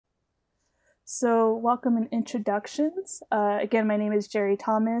So, welcome and introductions. Again, my name is Jerry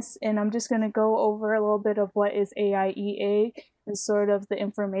Thomas, and I'm just going to go over a little bit of what is AIEA and sort of the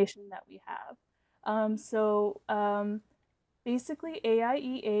information that we have. Basically,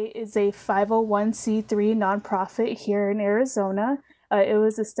 AIEA is a 501c3 nonprofit here in Arizona. It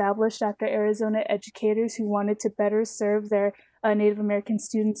was established after Arizona educators who wanted to better serve their Native American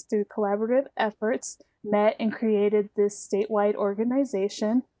students through collaborative efforts met and created this statewide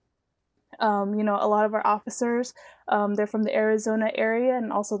organization. A lot of our officers, they're from the Arizona area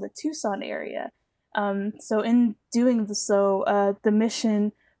and also the Tucson area. So in doing so, the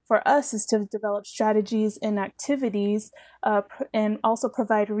mission for us is to develop strategies and activities and also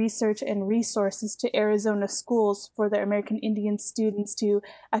provide research and resources to Arizona schools for their American Indian students to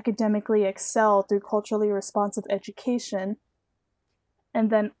academically excel through culturally responsive education.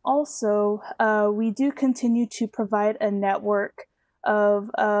 And then also, we do continue to provide a network of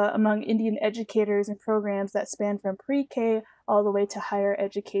among Indian educators and programs that span from pre-K all the way to higher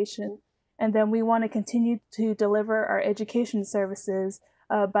education. And then we want to continue to deliver our education services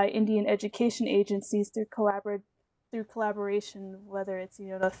by Indian education agencies through collaboration, whether it's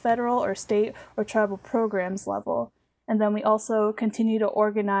the federal or state or tribal programs level. And then we also continue to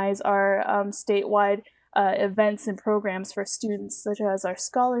organize our statewide events and programs for students, such as our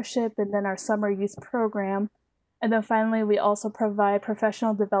scholarship and then our summer youth program. And then finally, we also provide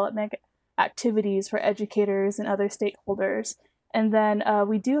professional development activities for educators and other stakeholders. And then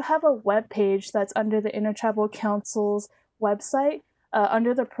we do have a web page that's under the Intertribal Council's website.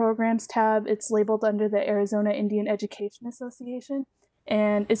 Under the programs tab, it's labeled under the Arizona Indian Education Association,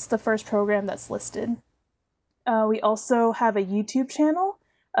 and it's the first program that's listed. We also have a YouTube channel.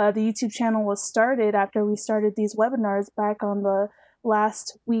 The YouTube channel was started after we started these webinars back on the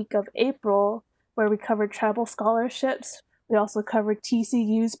last week of April, where we covered tribal scholarships. We also covered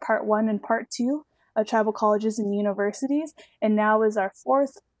TCU's Part 1 and Part 2, tribal colleges and universities. And now is our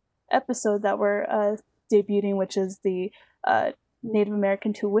fourth episode that we're debuting, which is the Native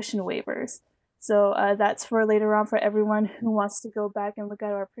American tuition waivers. So that's for later on for everyone who wants to go back and look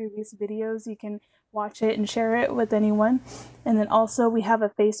at our previous videos. You can watch it and share it with anyone. And then also we have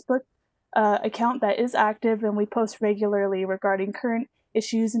a Facebook account that is active, and we post regularly regarding current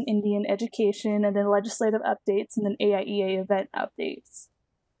issues in Indian education, and then legislative updates, and then AIEA event updates.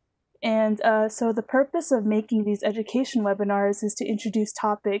 And so the purpose of making these education webinars is to introduce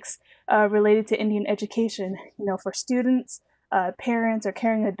topics related to Indian education, for students, parents, or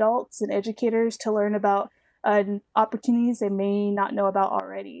caring adults and educators to learn about opportunities they may not know about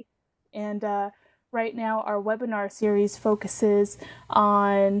already. And right now, our webinar series focuses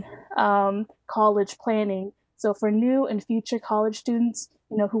on college planning. So for new and future college students,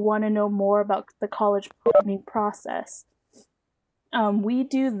 who want to know more about the college planning process, we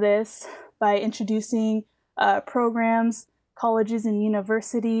do this by introducing programs, colleges and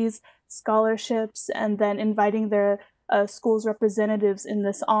universities, scholarships, and then inviting their school's representatives in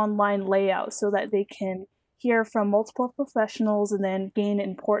this online layout so that they can hear from multiple professionals and then gain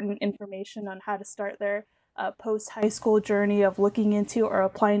important information on how to start their post-high school journey of looking into or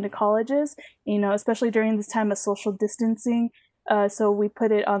applying to colleges, especially during this time of social distancing. So we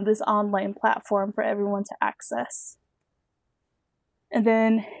put it on this online platform for everyone to access. And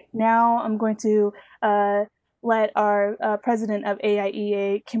then now I'm going to let our president of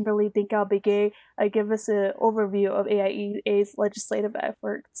AIEA, Kimberly Dinkau-Begay, give us an overview of AIEA's legislative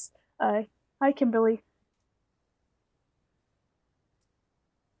efforts. Hi, Kimberly.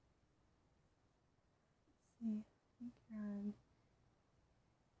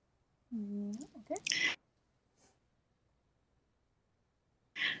 Okay.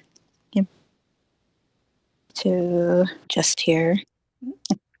 To just here.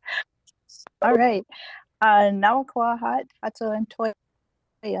 All right. Nawakwahat Hato and Toya.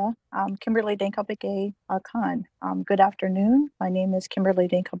 Kimberly Dinkau-Begay Khan. Good afternoon. My name is Kimberly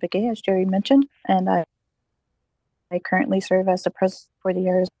Dinkau-Begay, as Jerry mentioned, and I currently serve as the president for the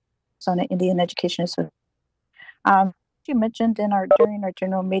Arizona Indian Education Association. You mentioned during our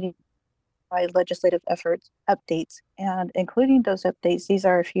general meeting by legislative efforts updates, and including those updates, these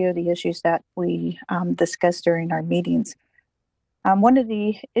are a few of the issues that we discussed during our meetings. One of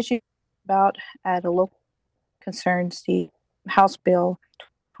the issues about at a local concerns the House Bill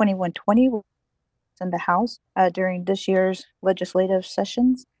 2120 in the House during this year's legislative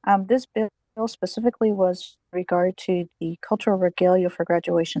sessions. This bill specifically was in regard to the cultural regalia for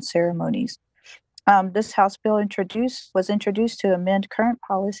graduation ceremonies. This House bill was introduced to amend current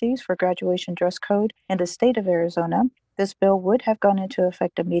policies for graduation dress code in the state of Arizona. This bill would have gone into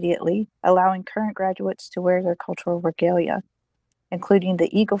effect immediately, allowing current graduates to wear their cultural regalia, including the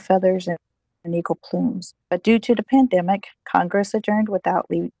eagle feathers and and eagle plumes. But due to the pandemic, Congress adjourned without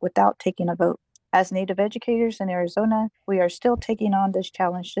taking a vote. As Native educators in Arizona, we are still taking on this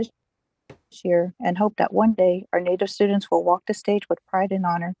challenge this year and hope that one day our Native students will walk the stage with pride and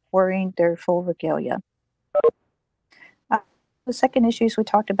honor, wearing their full regalia. Uh, the second issues we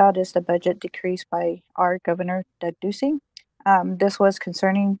talked about is the budget decrease by our governor, Doug Ducey. This was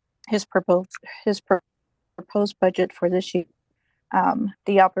concerning his proposed budget for this year.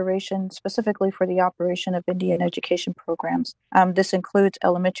 The operation, specifically for the operation of Indian education programs. This includes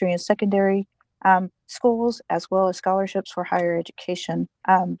elementary and secondary schools, as well as scholarships for higher education.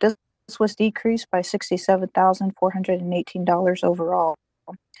 This was decreased by $67,418 overall.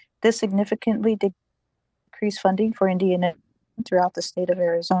 This significantly decreased funding for Indian throughout the state of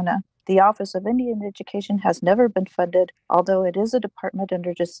Arizona. The Office of Indian Education has never been funded, although it is a department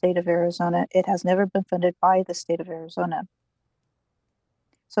under the state of Arizona. It has never been funded by the state of Arizona.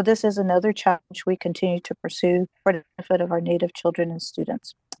 So this is another challenge we continue to pursue for the benefit of our Native children and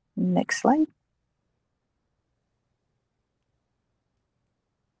students. Next slide.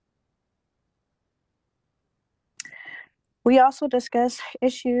 We also discuss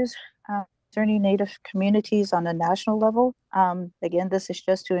issues concerning Native communities on a national level. Again, this is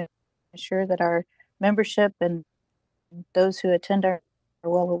just to ensure that our membership and those who attend are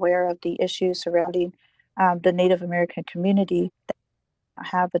well aware of the issues surrounding the Native American community that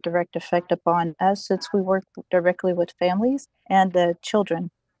have a direct effect upon us, since we work directly with families and the children.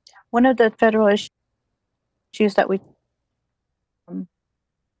 One of the federal issues that we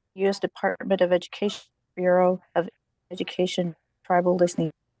U.S. Department of Education Bureau of Education Tribal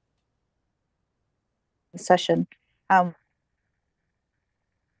Listening Session,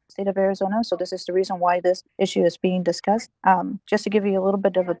 state of Arizona. So this is the reason why this issue is being discussed. Just to give you a little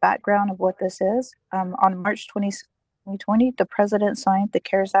bit of a background of what this is, on March 2020, the president signed the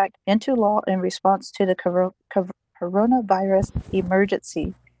CARES Act into law in response to the coronavirus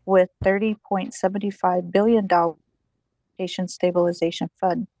emergency with $30.75 billion Education Stabilization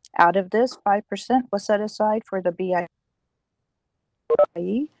Fund. Out of this, 5% was set aside for the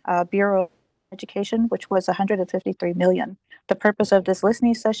Bureau of Education, which was $153 million. The purpose of this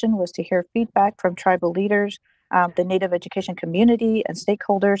listening session was to hear feedback from tribal leaders, the Native education community, and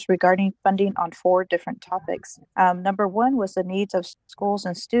stakeholders regarding funding on 4 different topics. Number 1 was the needs of schools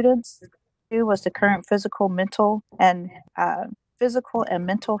and students. 2 was the current physical and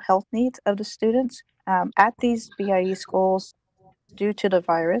mental health needs of the students at these BIE schools due to the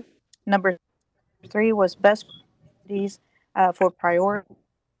virus. Number 3 was best practices for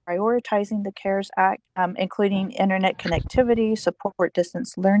prioritizing the CARES Act, including internet connectivity, support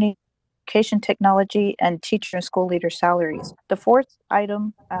distance learning, education technology, and teacher and school leader salaries. The fourth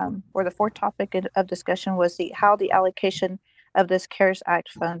item, or the fourth topic of discussion, was how the allocation of this CARES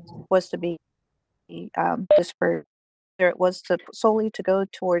Act fund was to be dispersed. Whether it was solely to go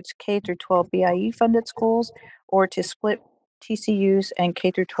towards K through 12 BIE funded schools, or to split TCUs and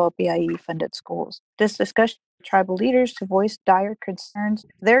K through 12 BIE funded schools. This discussion tribal leaders to voice their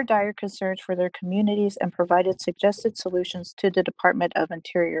dire concerns for their communities, and provided suggested solutions to the Department of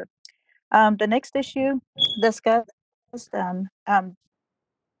Interior. The next issue discussed, this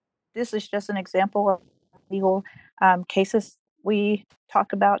is just an example of legal cases we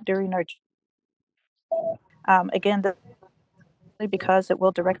talk about during our, again, because it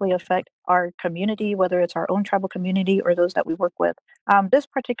will directly affect our community, whether it's our own tribal community or those that we work with. This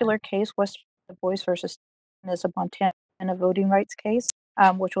particular case, West Boys versus is a Montana voting rights case,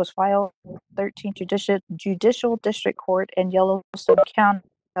 which was filed 13th Judicial District Court in Yellowstone County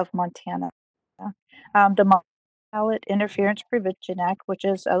of Montana. The Ballot Interference Prevention Act, which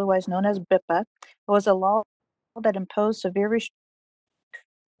is otherwise known as BIPA, was a law that imposed severe restrictions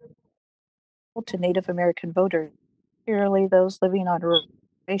to Native American voters, particularly those living on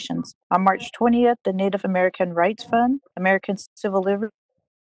reservations. On March 20th, the Native American Rights Fund, American Civil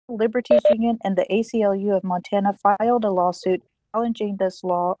Liberties Union, and the ACLU of Montana filed a lawsuit challenging this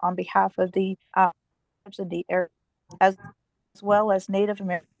law on behalf of the in the area, as well as Native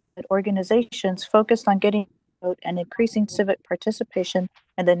American organizations focused on getting vote and increasing civic participation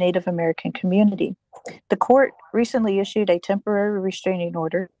in the Native American community. The court recently issued a temporary restraining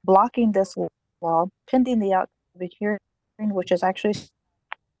order blocking this law pending the outcome of a hearing, which is actually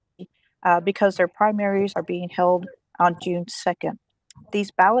because their primaries are being held on June 2nd.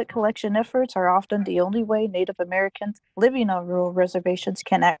 These ballot collection efforts are often the only way Native Americans living on rural reservations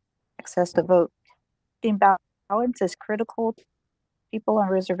can access the vote. Balance is critical. People on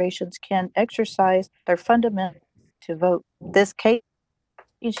reservations can exercise their fundamental right to vote. This case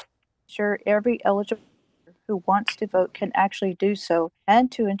ensures every eligible who wants to vote can actually do so,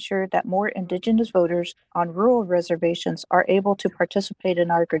 and to ensure that more Indigenous voters on rural reservations are able to participate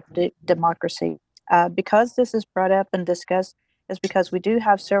in our democracy. Because this is brought up and discussed is because we do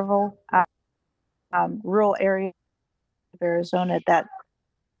have several rural areas of Arizona that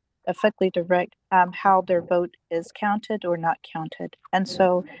effectively direct how their vote is counted or not counted. And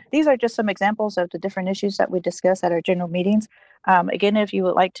so these are just some examples of the different issues that we discuss at our general meetings. Again, if you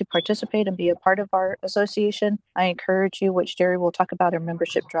would like to participate and be a part of our association, I encourage you, which Jerry will talk about our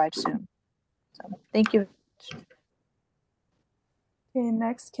membership drive soon. So thank you. Okay,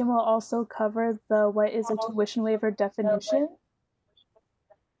 next, Kim will also cover the what is a tuition waiver definition.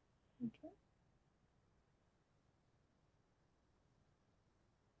 Okay.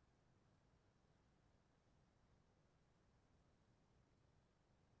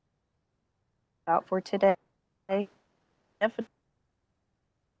 Out for today.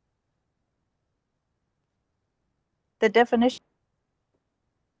 The definition.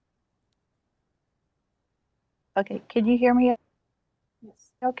 Okay, can you hear me?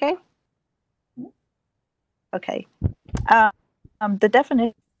 Yes. Okay. Mm-hmm. Okay. The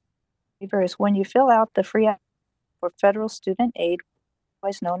definition is when you fill out the free for federal student aid,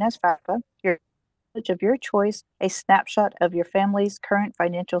 otherwise known as FAFSA, your of your choice, a snapshot of your family's current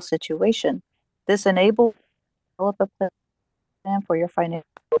financial situation. This enables develop a plan for your financial.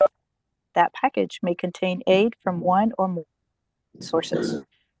 That package may contain aid from one or more sources.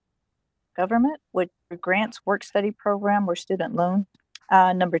 Government, which grants, work study program, or student loan.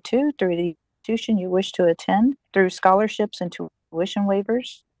 Number two, through the institution you wish to attend, through scholarships and tuition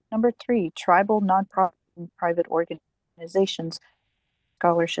waivers. Number three, tribal, nonprofit, and private organizations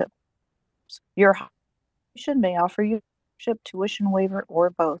scholarships. Your institution may offer you tuition waiver or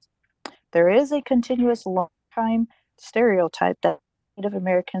both. There is a continuous long-time stereotype that Native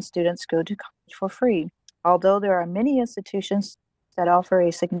American students go to college for free, although there are many institutions that offer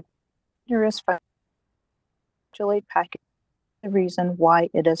a significant financial aid package. The reason why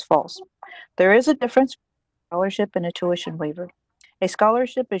it is false. There is a difference between a scholarship and a tuition waiver. A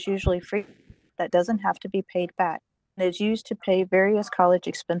scholarship is usually free that doesn't have to be paid back and is used to pay various college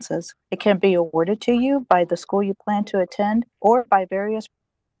expenses. It can be awarded to you by the school you plan to attend or by various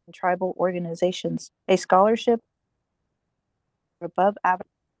tribal organizations. A scholarship above average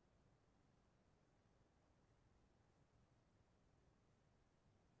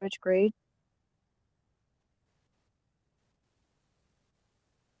grade,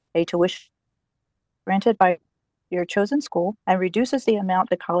 a tuition granted by your chosen school and reduces the amount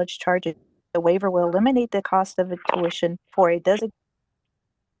the college charges. The waiver will eliminate the cost of a tuition for a designated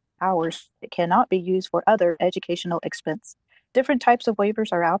hours. It cannot be used for other educational expense. Different types of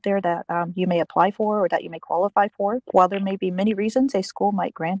waivers are out there that you may apply for or that you may qualify for. While there may be many reasons a school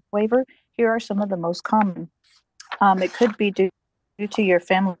might grant a waiver, here are some of the most common. It could be due to your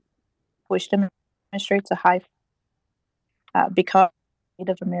family, which demonstrates a high because of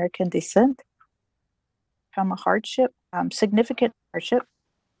Native American descent, become a hardship, significant hardship,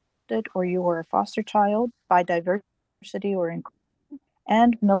 or you were a foster child by diversity or inclusion,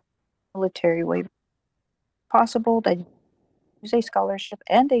 and military waiver. Possible that you use a scholarship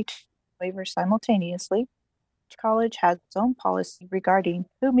and a waiver simultaneously. Each college has its own policy regarding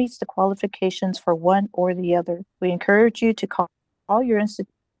who meets the qualifications for one or the other. We encourage you to call your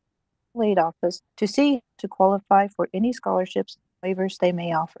institution aid office to see to qualify for any scholarships and waivers they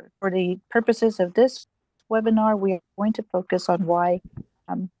may offer. For the purposes of this webinar, we are going to focus on why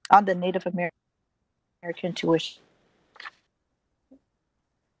on the Native American tuition.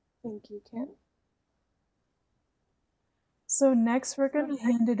 Thank you, Kim. So next we're going to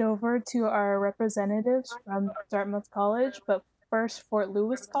hand it over to our representatives from Dartmouth College, but first Fort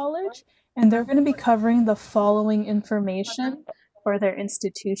Lewis College, and they're going to be covering the following information for their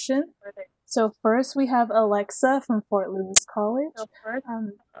institution. So first we have Alexa from Fort Lewis College.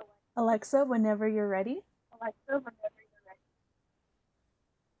 Alexa, whenever you're ready.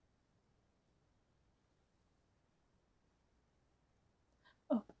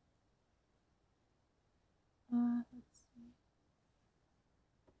 Oh. Let's see.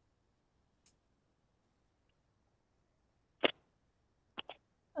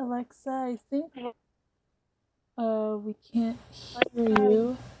 Alexa, I think we can't hear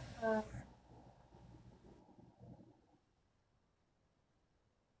you.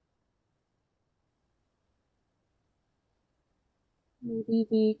 Maybe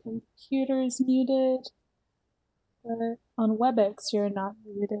the computer is muted, but on WebEx you're not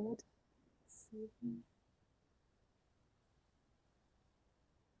muted. Let's see.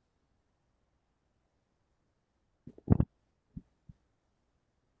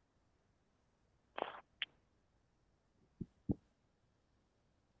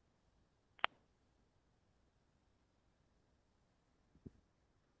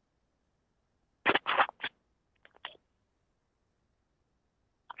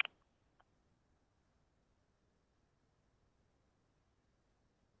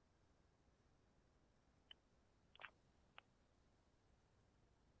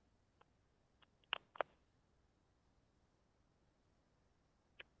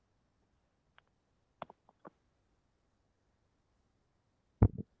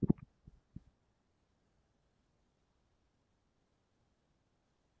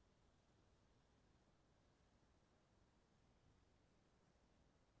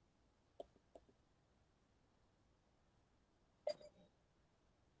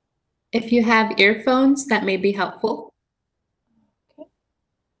 If you have earphones, that may be helpful. Okay.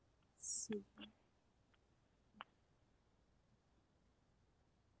 Let's see.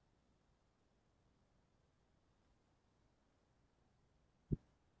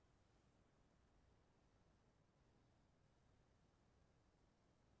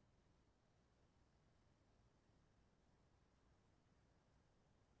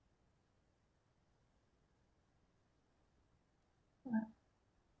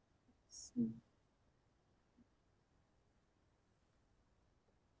 Let's see.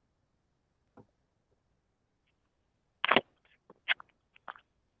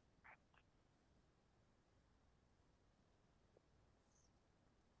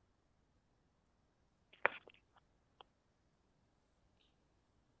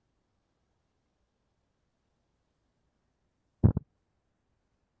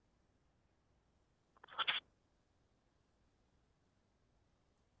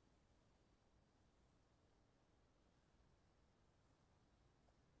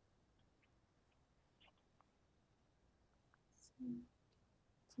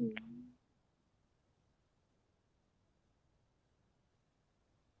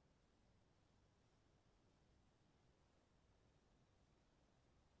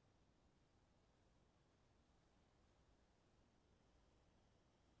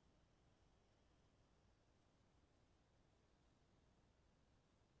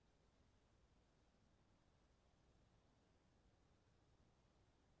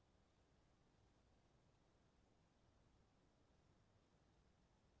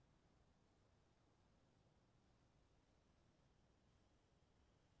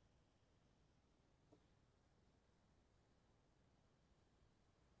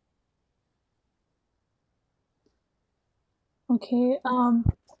 Okay.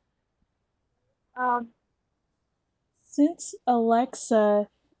 Since Alexa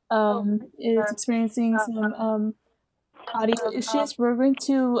is experiencing some audio issues, we're going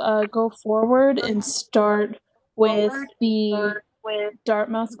to go forward and start with the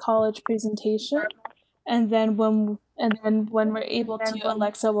Dartmouth College presentation, and then when we're able to,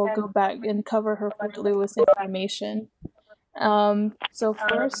 Alexa will go back and cover her Fort Lewis information. So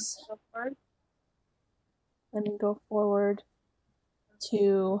first, let me go forward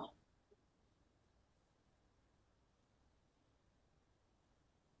to.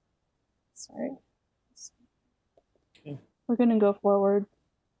 Sorry. Okay. We're gonna go forward.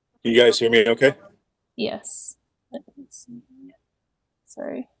 You guys hear me okay? Yes. Let me see.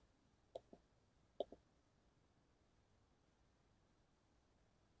 Sorry.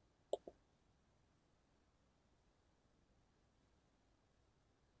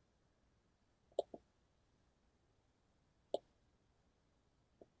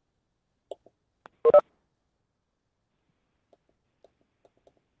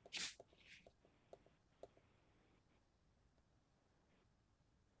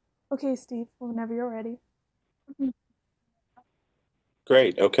 Okay, Steve, whenever you're ready.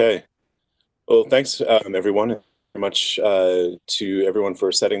 Great. Okay. Well, thanks, everyone, very much to everyone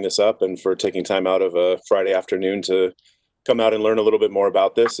for setting this up and for taking time out of a Friday afternoon to come out and learn a little bit more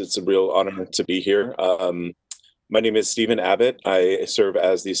about this. It's a real honor to be here. My name is Stephen Abbott. I serve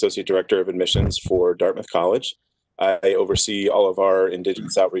as the Associate Director of Admissions for Dartmouth College. I oversee all of our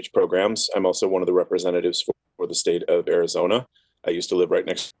Indigenous outreach programs. I'm also one of the representatives for the state of Arizona. I used to live right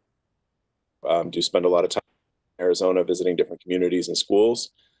next, do spend a lot of time in Arizona visiting different communities and schools.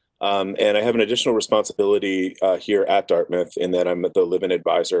 And I have an additional responsibility here at Dartmouth in that I'm the live-in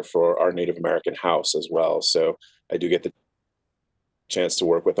advisor for our Native American house as well. So I do get the chance to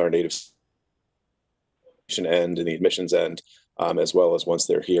work with our Native end and the admissions end, as well as once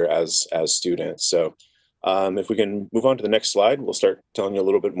they're here as students. So if we can move on to the next slide, we'll start telling you a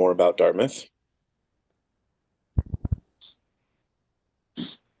little bit more about Dartmouth.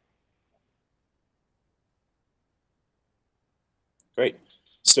 Great.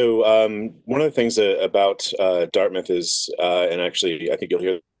 So one of the things about Dartmouth is, and actually I think you'll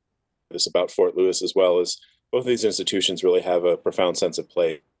hear this about Fort Lewis as well, is both of these institutions really have a profound sense of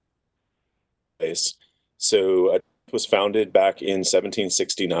place. So it was founded back in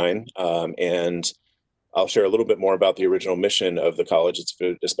 1769, and I'll share a little bit more about the original mission of the college. It's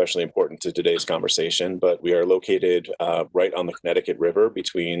especially important to today's conversation, but we are located right on the Connecticut River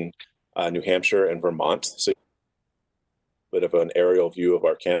between New Hampshire and Vermont. So a bit of an aerial view of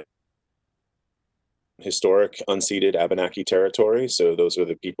our campus. Historic unceded Abenaki territory. So those are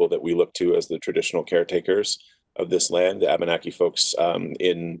the people that we look to as the traditional caretakers of this land. The Abenaki folks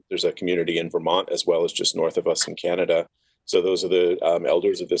there's a community in Vermont as well as just north of us in Canada. So those are the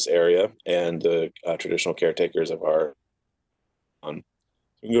elders of this area and the traditional caretakers of our.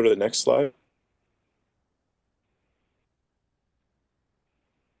 We can go to the next slide.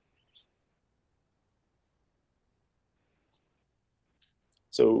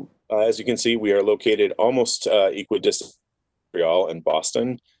 So as you can see, we are located almost equidistant Montreal and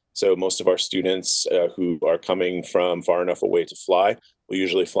Boston. So most of our students who are coming from far enough away to fly will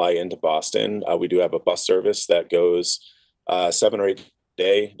usually fly into Boston. We do have a bus service that goes 7 or 8 a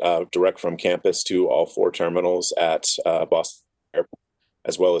day direct from campus to all 4 terminals at Boston Airport,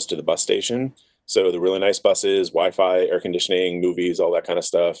 as well as to the bus station. So the really nice buses, Wi-Fi, air conditioning, movies, all that kind of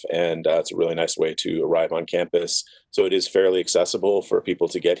stuff. And it's a really nice way to arrive on campus. So it is fairly accessible for people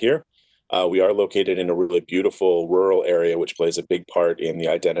to get here. We are located in a really beautiful rural area, which plays a big part in the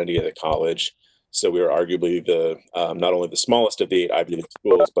identity of the college. So we are arguably the not only the smallest of the 8 Ivy League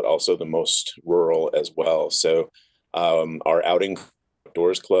schools, but also the most rural as well. So our outing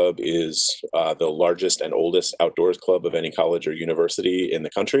outdoors club is the largest and oldest outdoors club of any college or university in the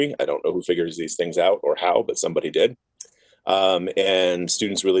country. I don't know who figures these things out or how, but somebody did. And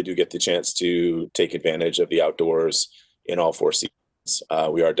students really do get the chance to take advantage of the outdoors in all 4 seasons.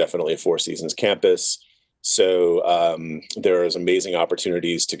 We are definitely a 4 seasons campus. So there's amazing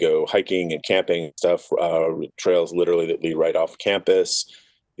opportunities to go hiking and camping and stuff, trails literally that lead right off campus.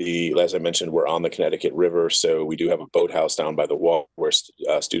 As I mentioned, we're on the Connecticut River, so we do have a boathouse down by the wall where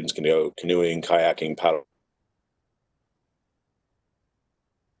students can go canoeing, kayaking, paddle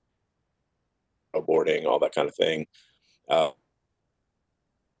boarding, all that kind of thing.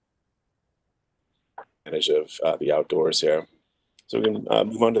 Advantage of the outdoors here. So we can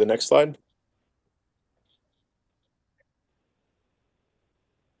move on to the next slide.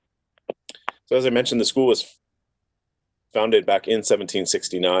 So as I mentioned, the school was founded back in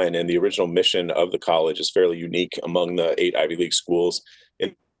 1769, and the original mission of the college is fairly unique among the 8 Ivy League schools.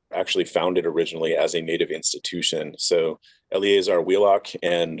 It actually founded originally as a native institution. So Eleazar Wheelock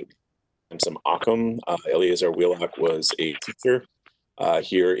and some Ockham. Eleazar Wheelock was a teacher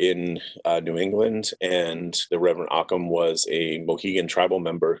here in New England, and the Reverend Ockham was a Mohegan tribal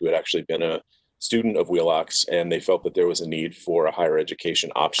member who had actually been a student of Wheelock's, and they felt that there was a need for a higher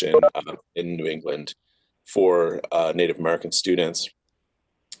education option in New England for Native American students.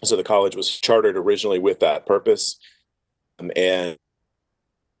 So the college was chartered originally with that purpose, and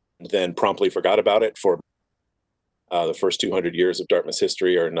then promptly forgot about it for the first 200 years of Dartmouth's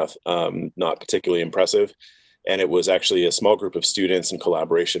history are not particularly impressive. And it was actually a small group of students in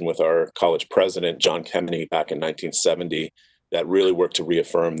collaboration with our college president, John Kemeny, back in 1970, that really worked to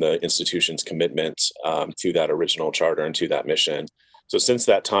reaffirm the institution's commitment to that original charter and to that mission. So since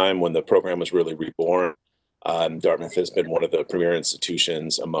that time, when the program was really reborn, Dartmouth has been one of the premier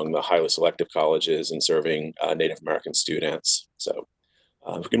institutions among the highly selective colleges in serving Native American students. So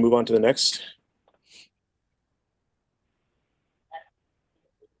if we can move on to the next.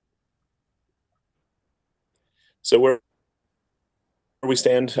 So where we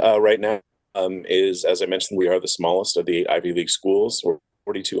stand right now is, as I mentioned, we are the smallest of the 8 Ivy League schools. We're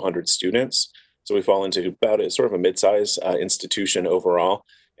 4,200 students. So we fall into about a sort of a mid-size institution overall.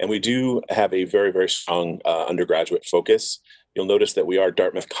 And we do have a very, very strong undergraduate focus. You'll notice that we are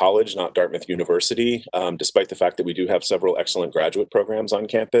Dartmouth College, not Dartmouth University, despite the fact that we do have several excellent graduate programs on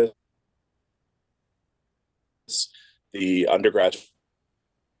campus. The undergraduate,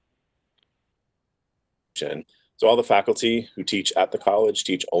 so all the faculty who teach at the college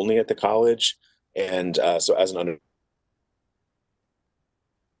teach only at the college. And so as an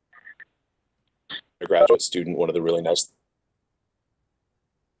undergraduate student, one of the really nice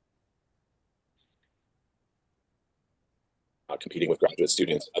competing with graduate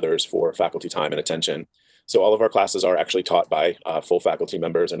students, others for faculty time and attention. So all of our classes are actually taught by full faculty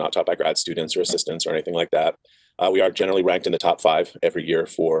members and not taught by grad students or assistants or anything like that. We are generally ranked in the top 5 every year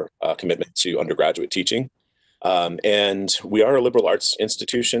for commitment to undergraduate teaching. And we are a liberal arts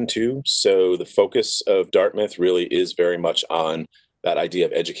institution too. So the focus of Dartmouth really is very much on that idea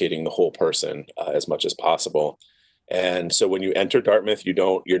of educating the whole person as much as possible. And so when you enter Dartmouth,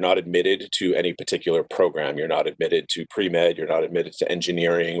 you're not admitted to any particular program. You're not admitted to pre-med, you're not admitted to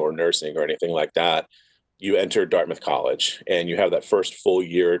engineering or nursing or anything like that. You enter Dartmouth College and you have that first full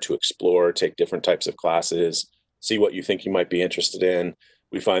year to explore, take different types of classes, see what you think you might be interested in.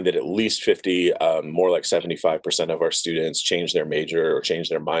 We find that at least 50, more like 75% of our students change their major or change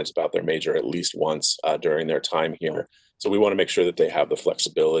their minds about their major at least once during their time here. So we want to make sure that they have the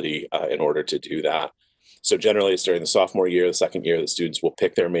flexibility in order to do that. So generally it's during the sophomore year, the second year, the students will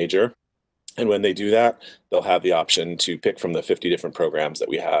pick their major. And when they do that, they'll have the option to pick from the 50 different programs that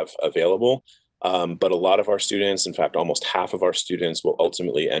we have available. But a lot of our students, in fact, almost half of our students will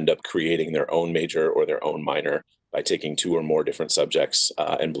ultimately end up creating their own major or their own minor by taking 2 or more different subjects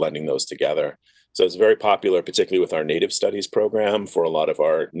and blending those together. So it's very popular, particularly with our Native Studies program, for a lot of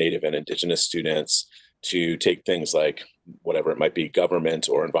our Native and Indigenous students to take things like whatever it might be, government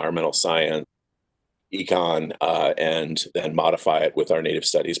or environmental science, econ, and then modify it with our Native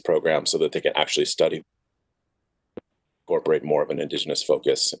Studies program so that they can actually study, incorporate more of an Indigenous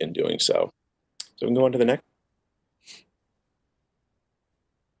focus in doing so. So we can go on to the next.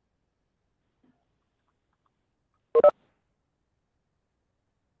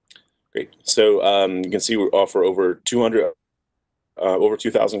 Great. So you can see we offer over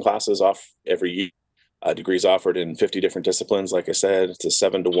 2,000 classes off every year. Degrees offered in 50 different disciplines. Like I said, it's a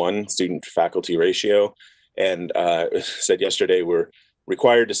 7-to-1 student-to-faculty ratio. And said yesterday, we're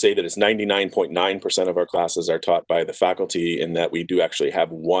required to say that it's 99.9% of our classes are taught by the faculty, and that we do actually have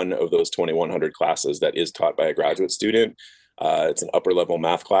one of those 2,100 classes that is taught by a graduate student. It's an upper-level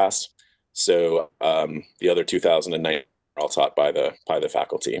math class. So the other 2,009 are all taught by the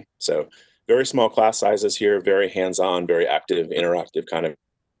faculty. So very small class sizes here, very hands-on, very active, interactive kind of.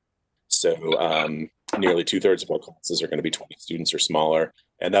 So nearly 2/3 of our classes are going to be 20 students or smaller,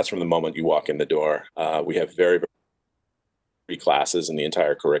 and that's from the moment you walk in the door. We have very, very classes in the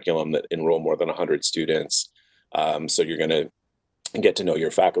entire curriculum that enroll more than 100 students. So you're going to get to know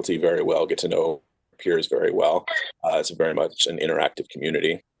your faculty very well, get to know peers very well. It's very much an interactive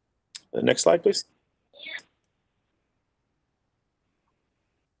community. The next slide, please.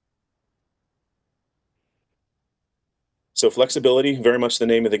 So flexibility, very much the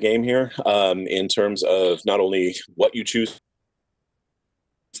name of the game here, in terms of not only what you choose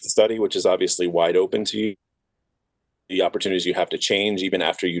to study, which is obviously wide open to you, the opportunities you have to change even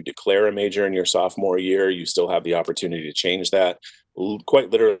after you declare a major in your sophomore year, you still have the opportunity to change that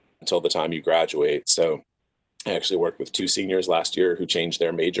quite literally until the time you graduate. So I actually worked with 2 seniors last year who changed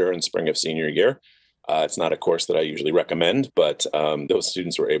their major in spring of senior year. It's not a course that I usually recommend, but those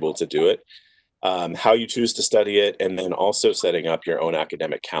students were able to do it. How you choose to study it, and then also setting up your own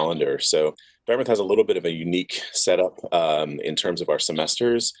academic calendar. So Dartmouth has a little bit of a unique setup in terms of our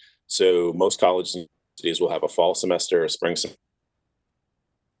semesters. So most colleges and universities will have a fall semester, a spring semester,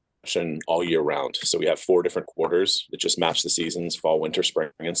 all year round. So we have 4 different quarters that just match the seasons: fall, winter, spring,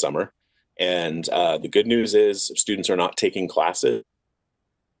 and summer. And the good news is students are not taking classes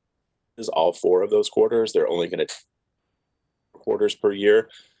all 4 of those quarters. They're only going to quarters per year.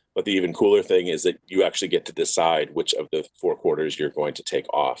 But the even cooler thing is that you actually get to decide which of the 4 quarters you're going to take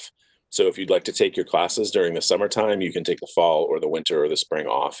off. So if you'd like to take your classes during the summertime, you can take the fall or the winter or the spring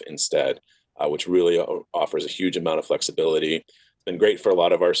off instead, which really offers a huge amount of flexibility. It's been great for a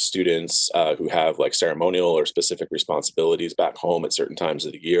lot of our students who have like ceremonial or specific responsibilities back home at certain times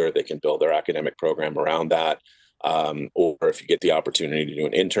of the year. They can build their academic program around that. Or if you get the opportunity to do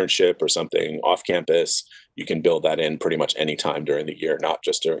an internship or something off campus, you can build that in pretty much any time during the year, not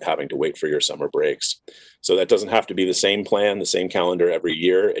just having to wait for your summer breaks. So that doesn't have to be the same plan, the same calendar every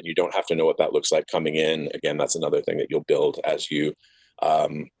year, and you don't have to know what that looks like coming in. Again, that's another thing that you'll build as you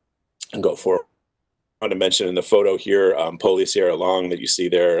go forward. I want to mention in the photo here, Polly Sierra Long that you see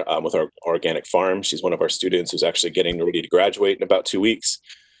there with our organic farm. She's one of our students who's actually getting ready to graduate in about 2 weeks.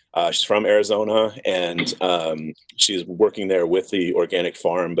 She's from Arizona, and she's working there with the organic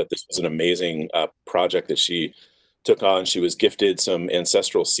farm, but this was an amazing project that she took on. She was gifted some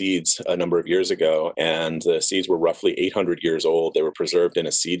ancestral seeds a number of years ago, and the seeds were roughly 800 years old. They were preserved in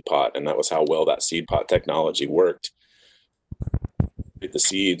a seed pot, and that was how well that seed pot technology worked. The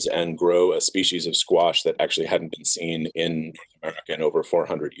seeds and grow a species of squash that actually hadn't been seen in North America in over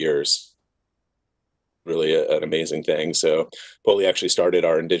 400 years. Really an amazing thing. So Polly actually started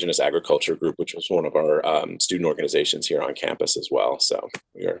our Indigenous Agriculture Group, which was one of our student organizations here on campus as well. So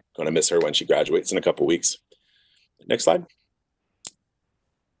we are going to miss her when she graduates in a couple weeks. Next slide.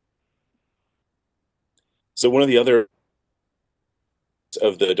 So one of the other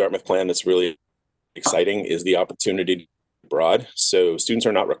of the Dartmouth plan that's really exciting is the opportunity abroad. So students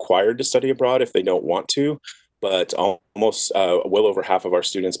are not required to study abroad if they don't want to, but almost well over half of our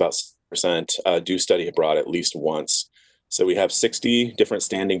students, about 6%, do study abroad at least once. So we have 60 different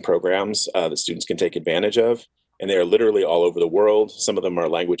standing programs that students can take advantage of, and they are literally all over the world. Some of them are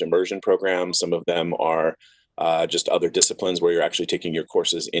language immersion programs. Some of them are just other disciplines where you're actually taking your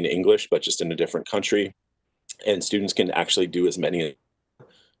courses in English, but just in a different country. And students can actually do as many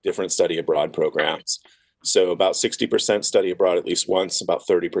different study abroad programs. So about 60% study abroad at least once, about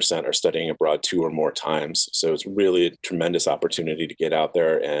 30% are studying abroad 2 or more times. So it's really a tremendous opportunity to get out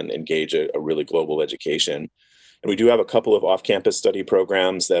there and engage a really global education. And we do have a couple of off-campus study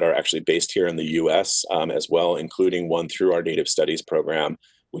programs that are actually based here in the US as well, including one through our Native Studies program,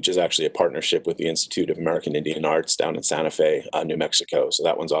 which is actually a partnership with the Institute of American Indian Arts down in Santa Fe, New Mexico. So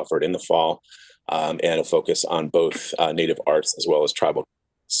that one's offered in the fall, and a focus on both Native arts as well as tribal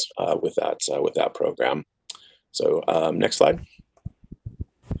with that program. So next slide.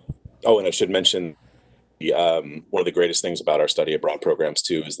 Oh, and I should mention one of the greatest things about our study abroad programs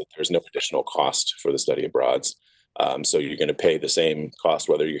too is that there's no additional cost for the study abroads. So you're going to pay the same cost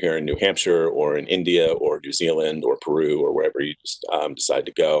whether you're here in New Hampshire or in India or New Zealand or Peru or wherever you decide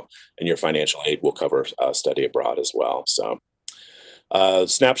to go, and your financial aid will cover study abroad as well. So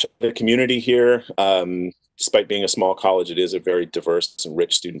snapshot of the community here. Despite being a small college, it is a very diverse and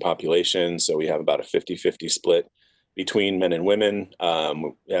rich student population. So we have about a 50-50 split between men and women.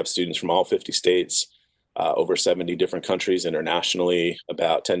 We have students from all 50 states. Over 70 different countries internationally.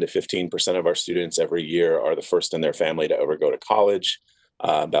 About 10 to 15% of our students every year are the first in their family to ever go to college.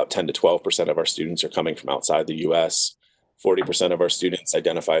 About 10 to 12% of our students are coming from outside the US. 40% of our students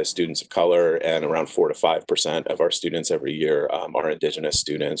identify as students of color, and around 4 to 5% of our students every year are Indigenous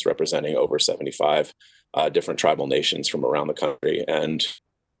students, representing over 75 different tribal nations from around the country and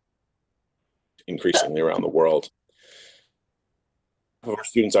increasingly around the world. Our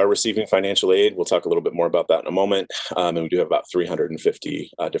students are receiving financial aid. We'll talk a little bit more about that in a moment. And we do have about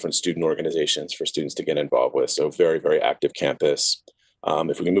 350 different student organizations for students to get involved with. So very, very active campus.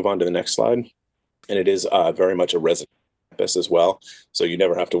 If we can move on to the next slide. And it is very much a resident campus as well. So you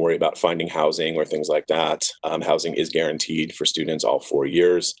never have to worry about finding housing or things like that. Housing is guaranteed for students all 4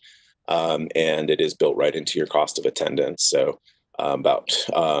 years. And it is built right into your cost of attendance. So about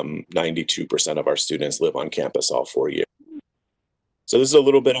 92% of our students live on campus all 4 years. So this is a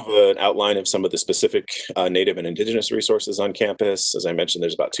little bit of an outline of some of the specific Native and Indigenous resources on campus. As I mentioned,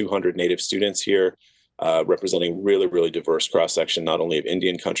 there's about 200 Native students here, representing really, really diverse cross-section, not only of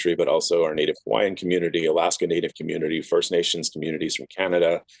Indian country, but also our Native Hawaiian community, Alaska Native community, First Nations communities from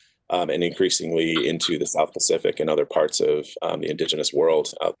Canada, and increasingly into the South Pacific and other parts of the Indigenous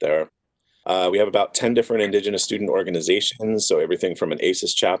world out there. We have about 10 different Indigenous student organizations, so everything from an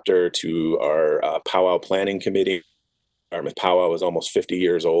ACES chapter to our powwow planning committee. Dartmouth powwow is almost 50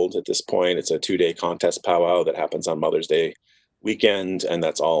 years old at this point. It's a 2-day contest powwow that happens on Mother's Day weekend, and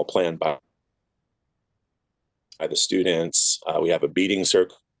that's all planned by the students. We have a beading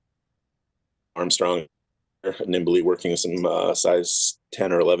circle. Armstrong nimbly working some size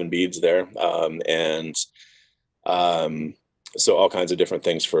 10 or 11 beads there. So all kinds of different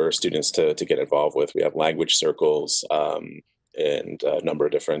things for students to get involved with. We have language circles and a number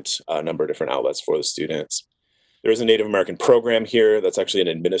of different outlets for the students. There is a Native American program here that's actually an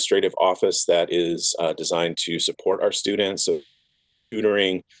administrative office that is designed to support our students, so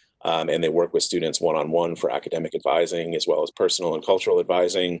tutoring, and they work with students one-on-one for academic advising as well as personal and cultural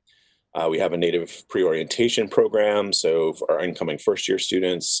advising. We have a Native pre-orientation program, so for our incoming first-year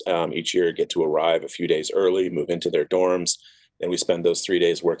students, each year get to arrive a few days early, move into their dorms, and we spend those 3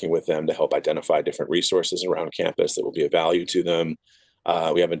 days working with them to help identify different resources around campus that will be of value to them.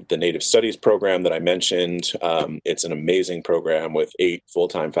 We have the Native Studies program that I mentioned. It's an amazing program with 8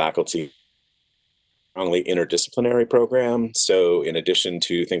 full-time faculty, strongly interdisciplinary program. So in addition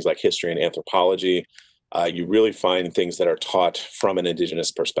to things like history and anthropology, you really find things that are taught from an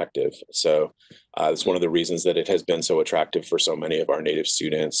Indigenous perspective. So it's one of the reasons that it has been so attractive for so many of our Native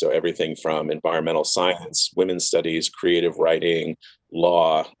students. So everything from environmental science, women's studies, creative writing,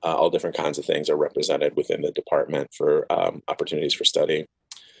 law, all different kinds of things are represented within the department for opportunities for study.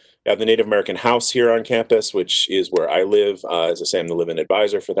 We have the Native American House here on campus, which is where I live. As I say, I'm the live-in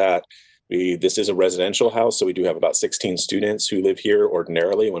advisor for that. This is a residential house, so we do have about 16 students who live here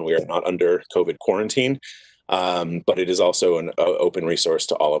ordinarily when we are not under COVID quarantine. But it is also an open resource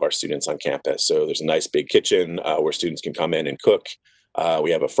to all of our students on campus. So there's a nice big kitchen where students can come in and cook.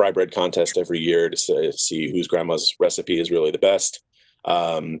 We have a fry bread contest every year to see whose grandma's recipe is really the best.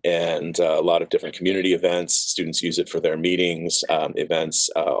 And a lot of different community events. Students use it for their meetings, events,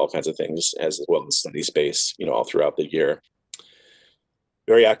 all kinds of things, as well as study space, all throughout the year.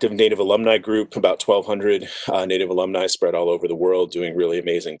 Very active Native alumni group, about 1,200 Native alumni spread all over the world doing really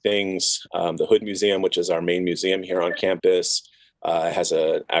amazing things. The Hood Museum, which is our main museum here on campus, has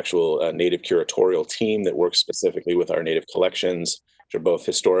an actual Native curatorial team that works specifically with our Native collections, which are both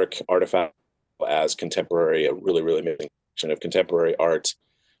historic artifacts as contemporary, a really, really amazing collection of contemporary art.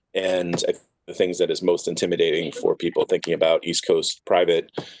 And I think the things that is most intimidating for people thinking about East Coast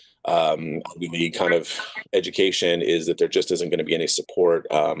private the kind of education is that there just isn't going to be any support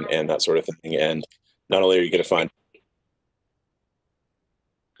and that sort of thing. And not only are you going to find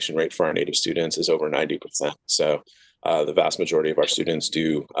rate for our Native students is over 90%. So the vast majority of our students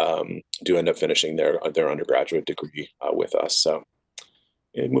do end up finishing their undergraduate degree with us. So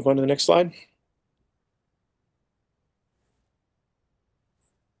And move on to the next slide.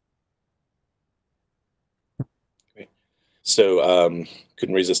 So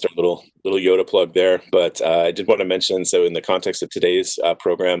couldn't resist our little Yoda plug there, but I did want to mention, so in the context of today's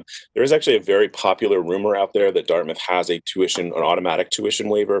program, there is actually a very popular rumor out there that Dartmouth has an automatic tuition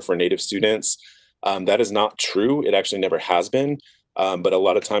waiver for Native students. That is not true. It actually never has been, but a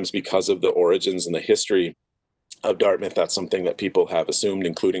lot of times because of the origins and the history of Dartmouth, that's something that people have assumed,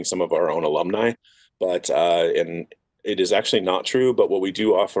 including some of our own alumni. But and it is actually not true, but what we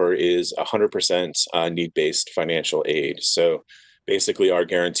do offer is 100% need-based financial aid. So basically our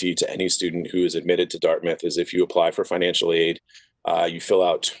guarantee to any student who is admitted to Dartmouth is if you apply for financial aid, you fill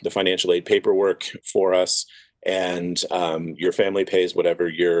out the financial aid paperwork for us, and your family pays whatever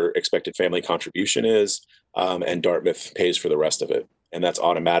your expected family contribution is, and Dartmouth pays for the rest of it. And that's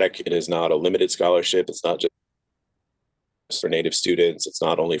automatic. It is not a limited scholarship. It's not just for Native students. It's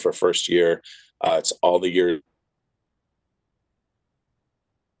not only for first year. It's all the years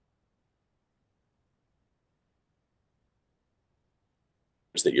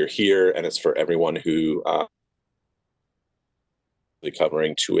that you're here, and it's for everyone who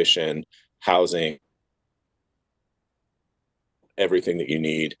covering tuition, housing, everything that you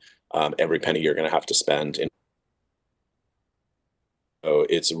need, every penny you're going to have to spend. So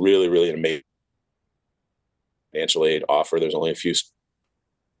it's really, really an amazing financial aid offer. There's only a few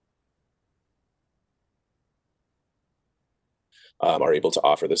are able to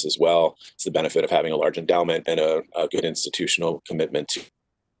offer this as well. It's the benefit of having a large endowment and a good institutional commitment to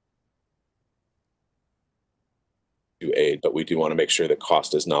aid, but we do want to make sure that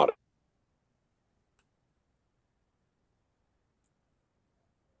cost is not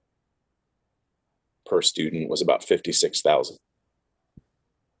per student was about $56,000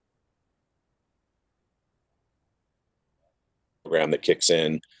 program that kicks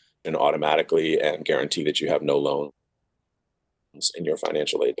in and automatically and guarantee that you have no loans in your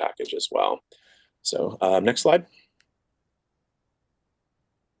financial aid package as well. So next slide.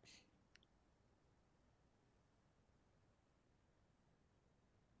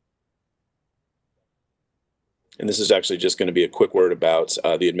 And this is actually just going to be a quick word about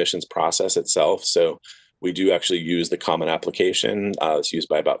the admissions process itself. So we do actually use the common application. It's used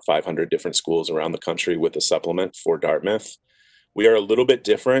by about 500 different schools around the country with a supplement for Dartmouth. We are a little bit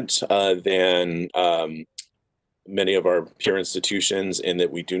different than many of our peer institutions in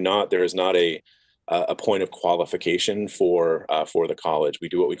that there is not a point of qualification for the college. We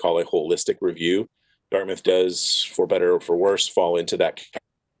do what we call a holistic review. Dartmouth does, for better or for worse, fall into that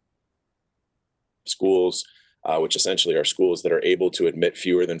schools, which essentially are schools that are able to admit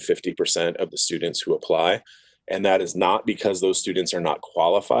fewer than 50% of the students who apply. And that is not because those students are not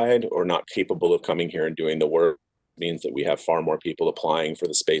qualified or not capable of coming here and doing the work. It means that we have far more people applying for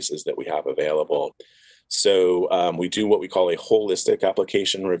the spaces that we have available. So we do what we call a holistic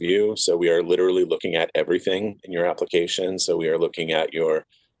application review. So we are literally looking at everything in your application. So we are looking at your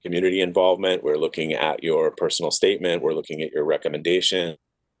community involvement. We're looking at your personal statement. We're looking at your recommendations.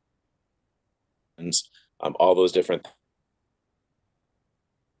 All those different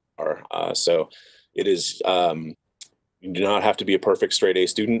are so it is you do not have to be a perfect straight A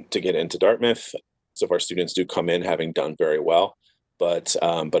student to get into Dartmouth. So our students do come in having done very well, but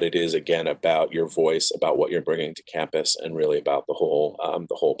it is again about your voice, about what you're bringing to campus, and really about the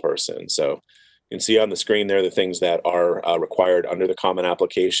whole person. So you can see on the screen there the things that are required under the common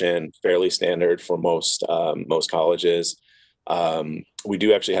application, fairly standard for most colleges. We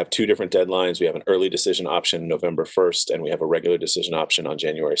do actually have two different deadlines. We have an early decision option November 1st, and we have a regular decision option on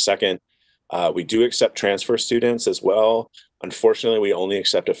January 2nd. We do accept transfer students as well. Unfortunately, we only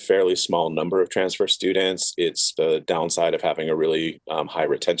accept a fairly small number of transfer students. It's the downside of having a really high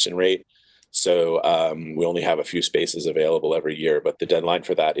retention rate. So we only have a few spaces available every year, but the deadline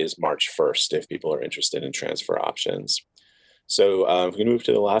for that is March 1st if people are interested in transfer options. So if we can move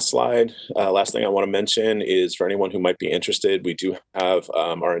to the last slide. Last thing I want to mention is for anyone who might be interested, we do have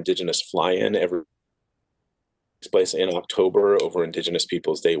our Indigenous fly-in every place in October over Indigenous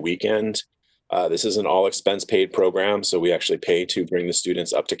Peoples Day weekend. This is an all expense paid program, so we actually pay to bring the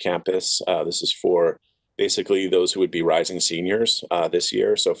students up to campus. This is for basically those who would be rising seniors this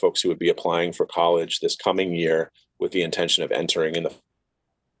year, so folks who would be applying for college this coming year with the intention of entering in the.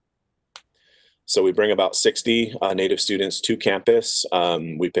 So we bring about 60 Native students to campus.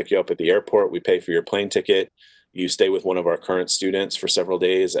 We pick you up at the airport. We pay for your plane ticket. You stay with one of our current students for several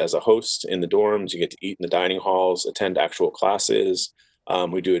days as a host in the dorms. You get to eat in the dining halls, attend actual classes.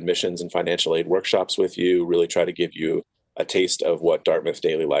 We do admissions and financial aid workshops with you, really try to give you a taste of what Dartmouth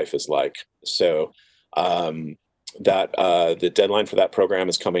daily life is like. So that the deadline for that program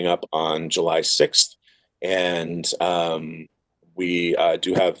is coming up on July 6th. And we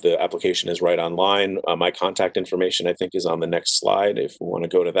do have the application is right online. My contact information, I think, is on the next slide if we want to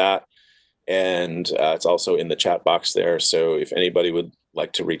go to that. And it's also in the chat box there. So if anybody would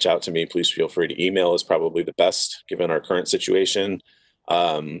like to reach out to me, please feel free to email is probably the best given our current situation.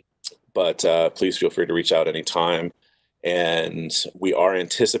 But please feel free to reach out anytime. And we are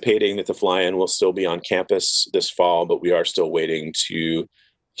anticipating that the fly-in will still be on campus this fall, but we are still waiting to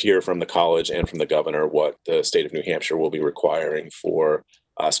hear from the college and from the governor what the state of New Hampshire will be requiring for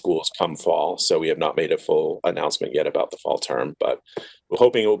schools come fall. So we have not made a full announcement yet about the fall term, but we're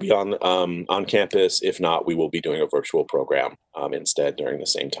hoping it will be on campus. If not, we will be doing a virtual program instead during the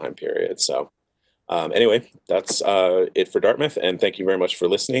same time period. So anyway, that's it for Dartmouth. And thank you very much for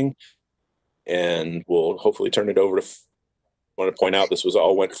listening. And we'll hopefully turn it over to I want to point out this was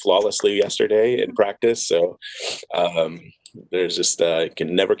all went flawlessly yesterday in practice. So there's just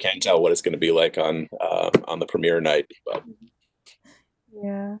can tell what it's going to be like on the premiere night. But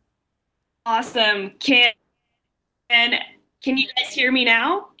Yeah. Awesome. Can you guys hear me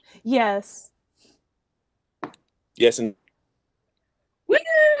now? Yes. Yes, and Woo!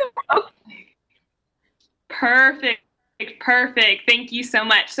 Okay. Perfect. Thank you so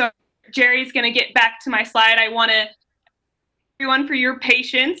much. So Jerry's going to get back to my slide. I want to everyone for your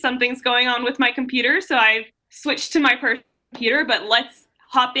patience. Something's going on with my computer, so I've switched to my personal computer, but let's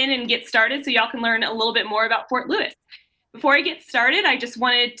hop in and get started so y'all can learn a little bit more about Fort Lewis. Before I get started, I just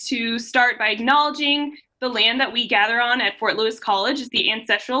wanted to start by acknowledging the land that we gather on at Fort Lewis College is the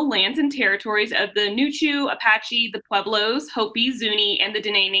ancestral lands and territories of the Nuchu, Apache, the Pueblos, Hopi, Zuni, and the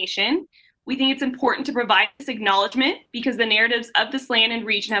Dene Nation. We think it's important to provide this acknowledgement because the narratives of this land and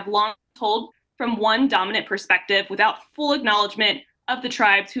region have long told from one dominant perspective without full acknowledgement of the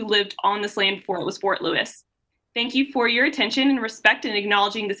tribes who lived on this land before it was Fort Lewis. Thank you for your attention and respect in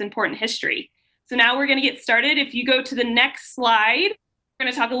acknowledging this important history. So now we're going to get started. If you go to the next slide, we're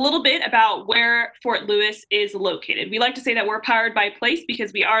going to talk a little bit about where Fort Lewis is located. We like to say that we're powered by place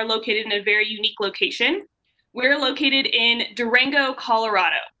because we are located in a very unique location. We're located in Durango,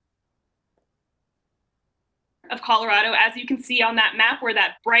 Colorado. Of Colorado, as you can see on that map, where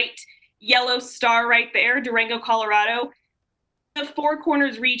that bright yellow star right there, Durango, Colorado, the Four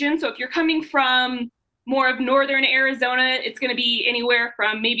Corners region. So if you're coming from more of northern Arizona, it's going to be anywhere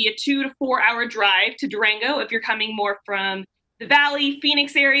from maybe a 2 to 4 hour drive to Durango. If you're coming more from the Valley,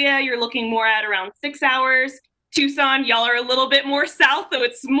 Phoenix area, you're looking more at around 6 hours. Tucson, y'all are a little bit more south, so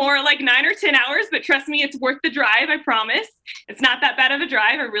it's more like 9 or 10 hours, but trust me, it's worth the drive, I promise. It's not that bad of a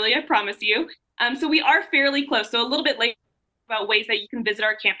drive, I promise you. So we are fairly close, so a little bit later about ways that you can visit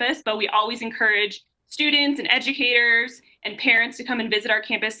our campus, but we always encourage students and educators and parents to come and visit our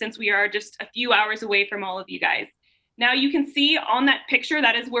campus since we are just a few hours away from all of you guys. Now you can see on that picture,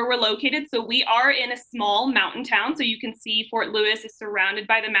 that is where we're located. So we are in a small mountain town. So you can see Fort Lewis is surrounded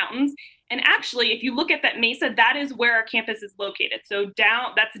by the mountains. And actually, if you look at that mesa, that is where our campus is located. So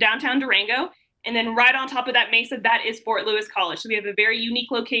that's downtown Durango. And then right on top of that mesa, that is Fort Lewis College. So we have a very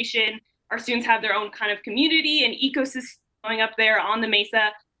unique location. Our students have their own kind of community and ecosystem going up there on the mesa,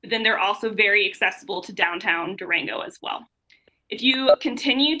 but then they're also very accessible to downtown Durango as well. If you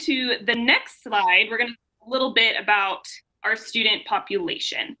continue to the next slide, we're going to talk a little bit about our student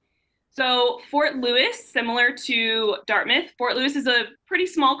population. So Fort Lewis, similar to Dartmouth, Fort Lewis is a pretty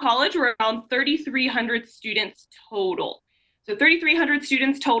small college. We're around 3,300 students total. So 3,300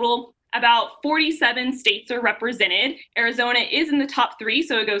 students total, about 47 states are represented. Arizona is in the top 3,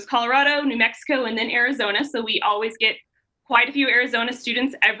 so it goes Colorado, New Mexico, and then Arizona. So we always get quite a few Arizona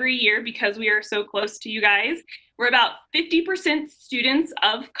students every year because we are so close to you guys. We're about 50% students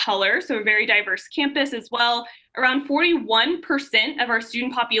of color, so a very diverse campus as well. Around 41% of our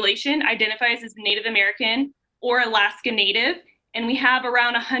student population identifies as Native American or Alaska Native, and we have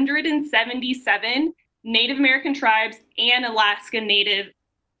around 177 Native American tribes and Alaska Native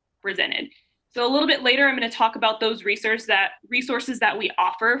represented. So a little bit later, I'm going to talk about those resources that we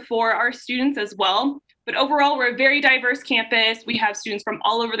offer for our students as well. But overall, we're a very diverse campus. We have students from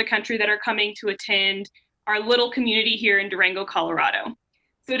all over the country that are coming to attend our little community here in Durango, Colorado.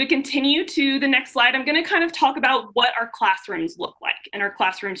 So to continue to the next slide, I'm going to kind of talk about what our classrooms look like and our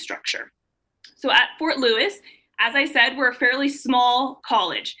classroom structure. So at Fort Lewis, as I said, we're a fairly small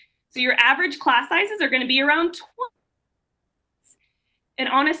college. So your average class sizes are going to be around 20. And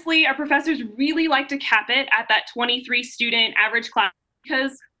honestly, our professors really like to cap it at that 23 student average class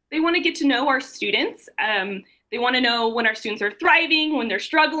because they want to get to know our students. They want to know when our students are thriving, when they're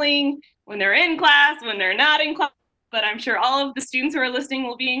struggling, when they're in class, when they're not in class. but I'm sure all of the students who are listening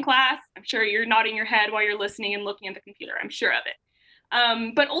will be in class. I'm sure you're nodding your head while you're listening and looking at the computer. I'm sure of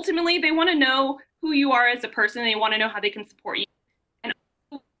it. But ultimately, they want to know who you are as a person. They want to know how they can support you. And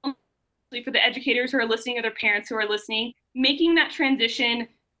for the educators who are listening or their parents who are listening, making that transition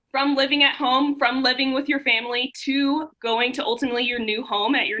from living at home, from living with your family, to going to ultimately your new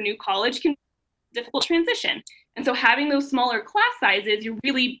home at your new college can be a difficult transition. And so having those smaller class sizes, you're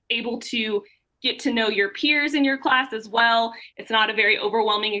really able to get to know your peers in your class as well. It's not a very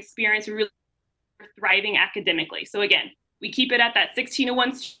overwhelming experience. You're really thriving academically. So again, we keep it at that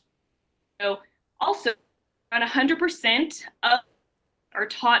 16:1. So also, around 100% of are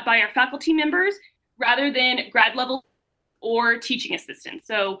taught by our faculty members rather than grad level or teaching assistants.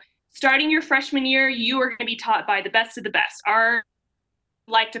 So starting your freshman year, you are going to be taught by the best of the best. Our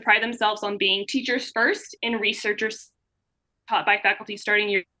like to pride themselves on being teachers first and researchers taught by faculty starting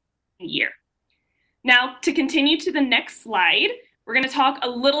your year. Now, to continue to the next slide, we're going to talk a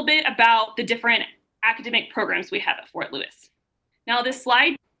little bit about the different academic programs we have at Fort Lewis. Now, this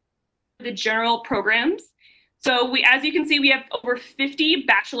slide, the general programs. So as you can see, we have over 50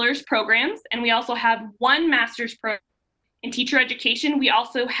 bachelor's programs, and we also have 1 master's program in teacher education. We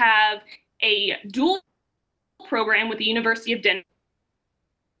also have a dual program with the University of Denver.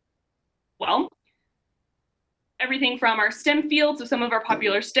 Well, everything from our STEM fields, so some of our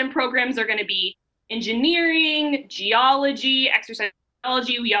popular STEM programs are going to be engineering, geology, exercise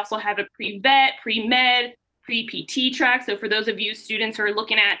biology. We also have a pre-vet, pre-med, pre-PT track. So for those of you students who are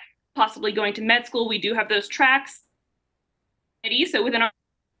looking at possibly going to med school, we do have those tracks. So within our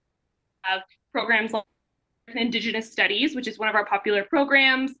programs like Indigenous Studies, which is one of our popular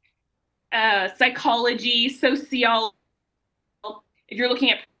programs, psychology, sociology. If you're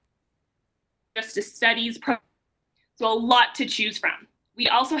looking at justice studies, so a lot to choose from. We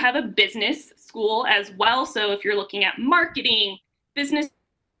also have a business school as well. So if you're looking at marketing, business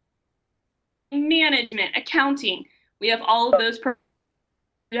management, accounting, we have all of those programs.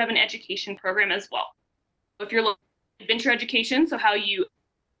 We have an education program as well. So if you're looking at adventure education, so how you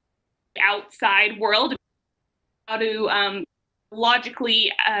outside world, how to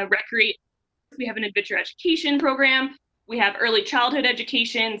logically recreate. We have an adventure education program. We have early childhood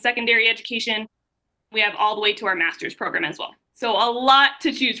education, secondary education. We have all the way to our master's program as well. So a lot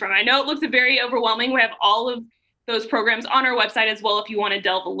to choose from. I know it looks very overwhelming. We have all of those programs on our website as well if you want to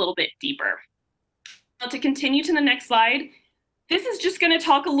delve a little bit deeper. Now, to continue to the next slide, this is just going to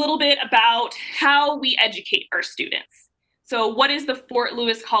talk a little bit about how we educate our students. So what is the Fort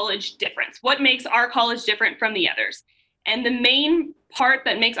Lewis College difference? What makes our college different from the others? And the main part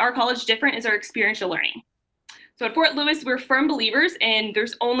that makes our college different is our experiential learning. So at Fort Lewis, we're firm believers, and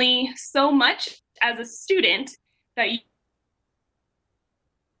there's only so much as a student that you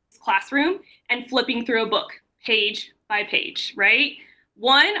classroom and flipping through a book page by page, right?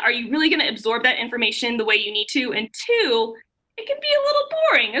 1, are you really going to absorb that information the way you need to? And 2, it can be a little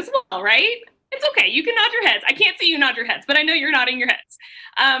boring as well, right? It's okay. You can nod your heads. I can't see you nod your heads, but I know you're nodding your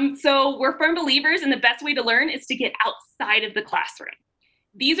heads. So we're firm believers, and the best way to learn is to get outside of the classroom.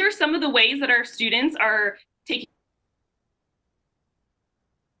 These are some of the ways that our students are taking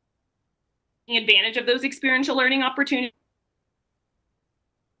advantage of those experiential learning opportunities.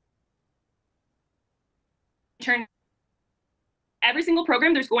 Every single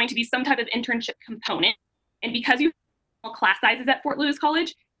program, there's going to be some type of internship component. And because you have class sizes at Fort Lewis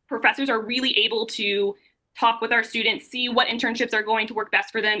College, professors are really able to talk with our students, see what internships are going to work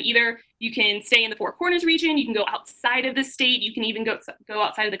best for them. Either you can stay in the Four Corners region, you can go outside of the state, you can even go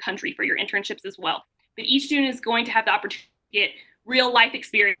outside of the country for your internships as well. But each student is going to have the opportunity to get real life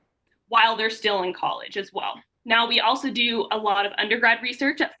experience while they're still in college as well. Now, we also do a lot of undergrad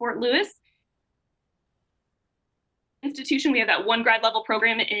research at Fort Lewis institution. We have that 1 grad level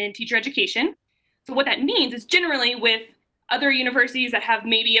program in teacher education. So what that means is generally with other universities that have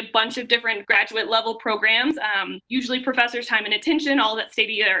maybe a bunch of different graduate level programs, usually professors' time and attention, all that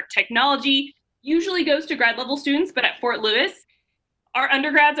state-of-the-art technology usually goes to grad level students, but at Fort Lewis, our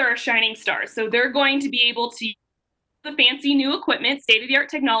undergrads are our shining stars. So they're going to be able to use the fancy new equipment, state-of-the-art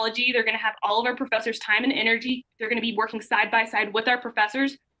technology. They're going to have all of our professors' time and energy. They're going to be working side by side with our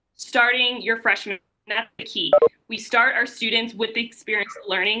professors, starting your freshman. That's the key. We start our students with the experience of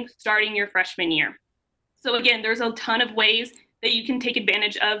learning, starting your freshman year. So again, there's a ton of ways that you can take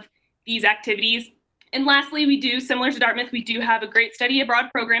advantage of these activities. And lastly, we do, similar to Dartmouth, we do have a great study abroad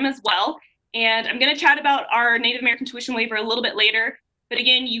program as well. And I'm going to chat about our Native American tuition waiver a little bit later. But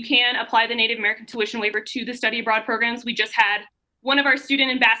again, you can apply the Native American tuition waiver to the study abroad programs. We just had one of our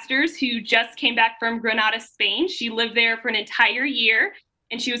student ambassadors who just came back from Granada, Spain. She lived there for an entire year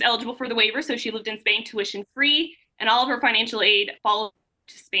and she was eligible for the waiver. So she lived in Spain tuition free. and all of our financial aid follows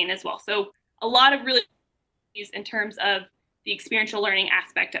to Spain as well. So a lot of really in terms of the experiential learning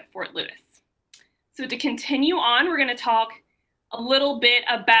aspect at Fort Lewis. So to continue on, we're going to talk a little bit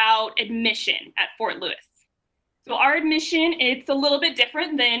about admission at Fort Lewis. So our admission, it's a little bit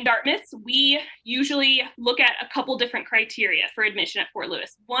different than Dartmouth's. We usually look at a couple different criteria for admission at Fort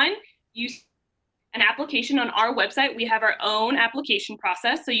Lewis. One, you an application on our website. We have our own application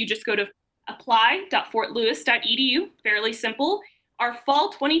process. So you just go to apply.fortlewis.edu, fairly simple. Our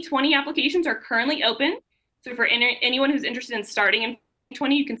fall 2020 applications are currently open. So for anyone who's interested in starting in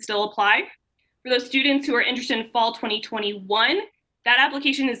 2020, you can still apply. For those students who are interested in fall 2021, that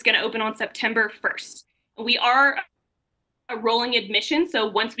application is going to open on September 1st. We are a rolling admission, so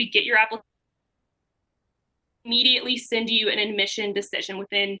once we get your application, immediately send you an admission decision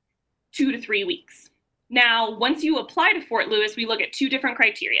within 2 to 3 weeks. Now, once you apply to Fort Lewis, we look at 2 different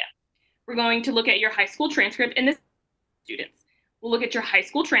criteria. We're going to look at your high school transcript, and this students. We'll look at your high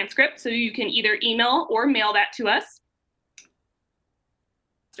school transcript, so you can either email or mail that to us.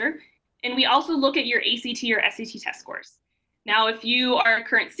 And we also look at your ACT or SAT test scores. Now, if you are a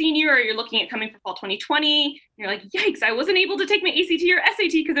current senior or you're looking at coming for fall 2020, you're like, yikes, I wasn't able to take my ACT or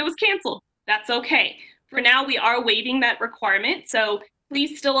SAT because it was canceled. That's okay. For now, we are waiving that requirement. So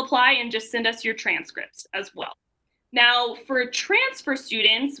please still apply and just send us your transcripts as well. Now, for transfer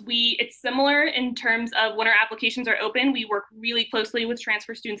students, it's similar in terms of when our applications are open. We work really closely with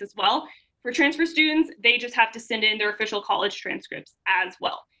transfer students as well. For transfer students, they just have to send in their official college transcripts as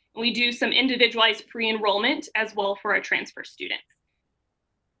well. We do some individualized pre-enrollment as well for our transfer students.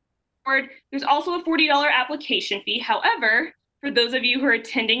 There's also a $40 application fee. However, for those of you who are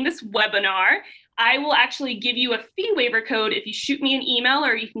attending this webinar, I will actually give you a fee waiver code if you shoot me an email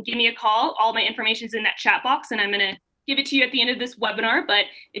or you can give me a call. All my information is in that chat box and I'm going to give it to you at the end of this webinar. But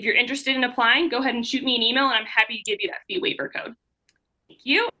if you're interested in applying, go ahead and shoot me an email and I'm happy to give you that fee waiver code. Thank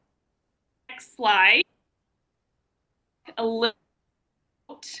you. Next slide. A little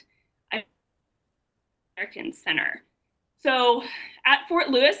American Center. So at Fort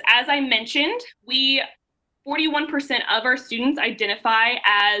Lewis, as I mentioned, 41% of our students identify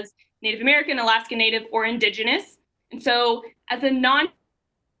as Native American, Alaska Native, or Indigenous. And so as a non-tribal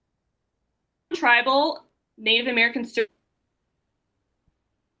Native American student,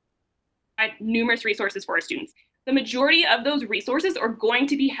 numerous resources for our students. The majority of those resources are going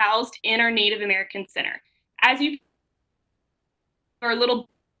to be housed in our Native American Center. As you our little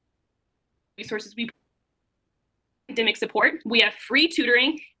resources, we academic support. We have free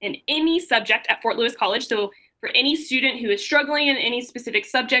tutoring in any subject at Fort Lewis College. So for any student who is struggling in any specific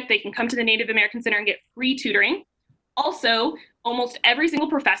subject, they can come to the Native American Center and get free tutoring. Also, almost every single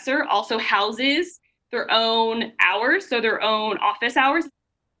professor also houses their own hours, so their own office hours at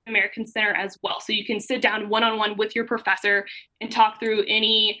the American Center as well. So you can sit down one-on-one with your professor and talk through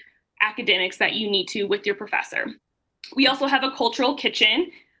any academics that you need to with your professor. We also have a cultural kitchen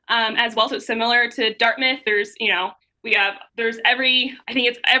as well. So it's similar to Dartmouth. There's, I think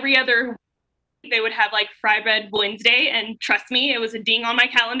it's every other week they would have like Fry Bread Wednesday. And trust me, it was a ding on my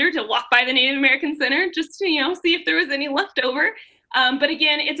calendar to walk by the Native American Center just to, see if there was any left over. But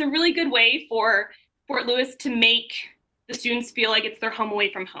again, it's a really good way for Fort Lewis to make the students feel like it's their home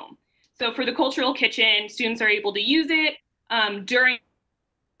away from home. So for the cultural kitchen, students are able to use it during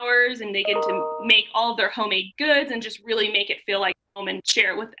hours, and they get to make all of their homemade goods and just really make it feel like home and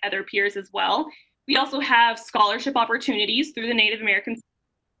share it with other peers as well. We also have scholarship opportunities through the Native American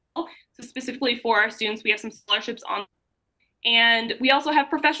School. So specifically for our students, we have some scholarships on. And we also have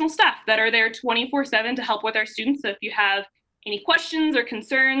professional staff that are there 24/7 to help with our students. So if you have any questions or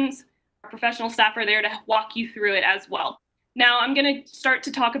concerns, our professional staff are there to walk you through it as well. Now I'm going to start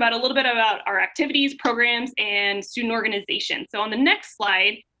to talk about a little bit about our activities, programs, and student organization. So on the next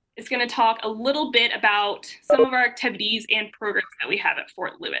slide, it's going to talk a little bit about some of our activities and programs that we have at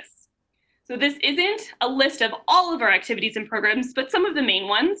Fort Lewis. So this isn't a list of all of our activities and programs, but some of the main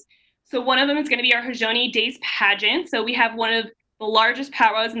ones. So one of them is going to be our Haudenosaunee Days pageant. So we have one of the largest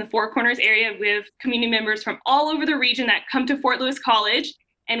powwows in the Four Corners area with community members from all over the region that come to Fort Lewis College.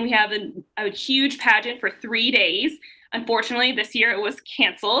 And we have a huge pageant for 3 days. Unfortunately, this year it was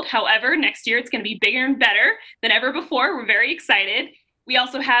canceled. However, next year it's going to be bigger and better than ever before. We're very excited. We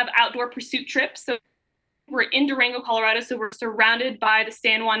also have outdoor pursuit trips. So we're in Durango, Colorado, so we're surrounded by the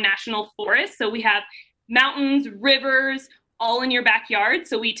San Juan National Forest. So we have mountains, rivers, all in your backyard.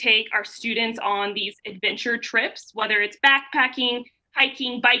 So we take our students on these adventure trips, whether it's backpacking,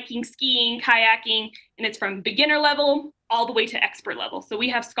 hiking, biking, skiing, kayaking, and it's from beginner level all the way to expert level. So we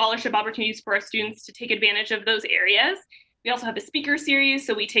have scholarship opportunities for our students to take advantage of those areas. We also have a speaker series,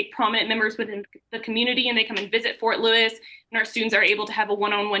 so we take prominent members within the community and they come and visit Fort Lewis, and our students are able to have a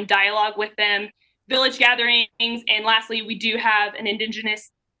one-on-one dialogue with them. Village gatherings, and lastly, we do have an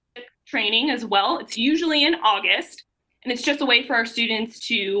Indigenous training as well. It's usually in August, and it's just a way for our students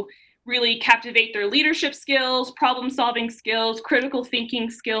to really captivate their leadership skills, problem-solving skills, critical thinking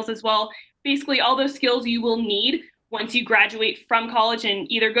skills as well. Basically, all those skills you will need once you graduate from college and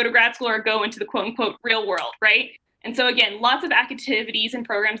either go to grad school or go into the quote-unquote real world, right? And so again, lots of activities and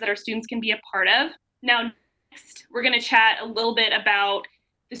programs that our students can be a part of. Now, next, we're going to chat a little bit about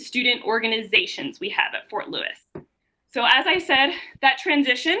the student organizations we have at Fort Lewis. So as I said, that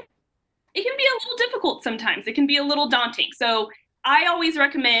transition, it can be a little difficult sometimes. It can be a little daunting. So I always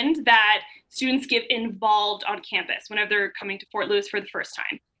recommend that students get involved on campus whenever they're coming to Fort Lewis for the first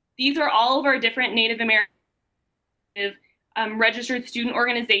time. These are all of our different Native American registered student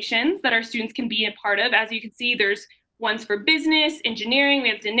organizations that our students can be a part of. As you can see, there's ones for business, engineering, we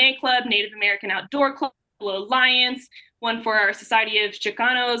have Dene Club, Native American Outdoor Club, Alliance, one for our Society of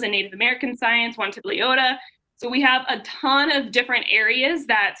Chicanos and Native American Science, one to Leota. So we have a ton of different areas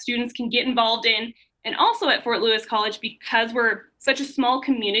that students can get involved in. And also at Fort Lewis College, because we're such a small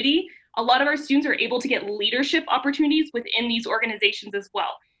community, a lot of our students are able to get leadership opportunities within these organizations as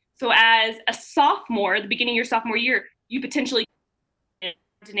well. So as a sophomore, the beginning of your sophomore year, you potentially get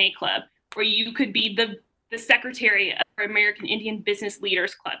a Dene Club, or you could be the secretary of our American Indian Business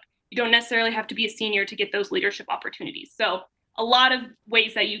Leaders Club. You don't necessarily have to be a senior to get those leadership opportunities. So a lot of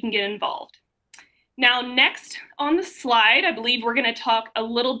ways that you can get involved. Now, next on the slide, I believe we're going to talk a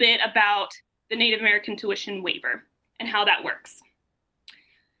little bit about the Native American tuition waiver and how that works.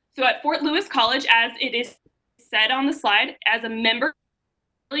 So at Fort Lewis College, as it is said on the slide, as a member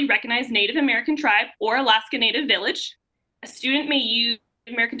recognized Native American tribe or Alaska Native village, a student may use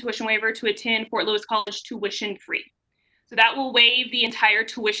the American tuition waiver to attend Fort Lewis College tuition free. So that will waive the entire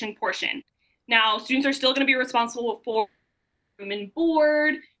tuition portion. Now, students are still going to be responsible for room and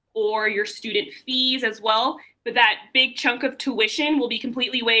board or your student fees as well, but that big chunk of tuition will be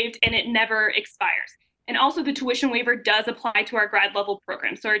completely waived and it never expires. And also the tuition waiver does apply to our grad level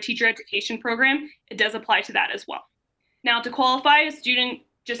program. So our teacher education program, it does apply to that as well. Now, to qualify, a student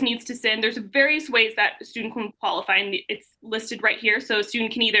just needs to send, there's various ways that a student can qualify, and it's listed right here. So a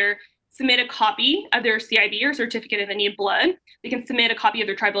student can either submit a copy of their CIB or certificate of Indian blood. They can submit a copy of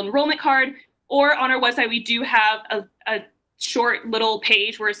their tribal enrollment card, or on our website, we do have a short little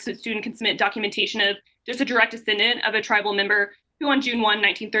page where a student can submit documentation of just a direct descendant of a tribal member who on June 1,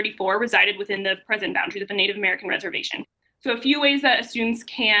 1934 resided within the present boundaries of a Native American reservation. So a few ways that students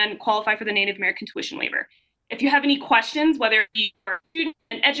can qualify for the Native American tuition waiver. If you have any questions, whether you are a student,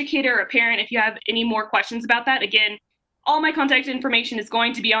 an educator, or a parent, if you have any more questions about that, again, all my contact information is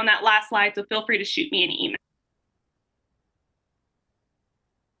going to be on that last slide, so feel free to shoot me an email.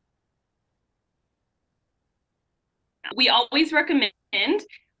 We always recommend,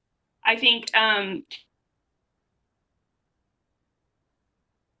 I think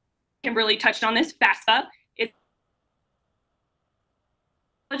Kimberly touched on this, FAFSA.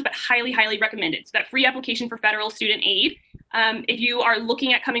 But highly, highly recommended. So that free application for federal student aid. If you are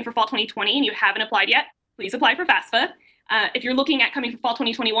looking at coming for fall 2020 and you haven't applied yet, please apply for FAFSA. If you're looking at coming for fall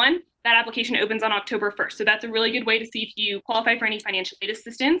 2021, that application opens on October 1st. So that's a really good way to see if you qualify for any financial aid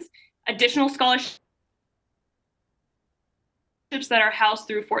assistance. Additional scholarships that are housed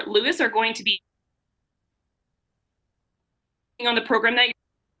through Fort Lewis are going to be on the program that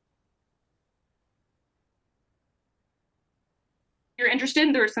you're interested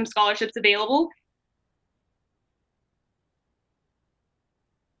in. There are some scholarships available.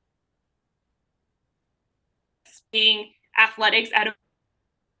 Being athletics at a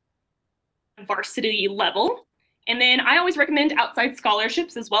varsity level. And then I always recommend outside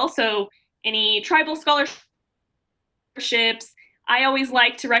scholarships as well. So any tribal scholarships. I always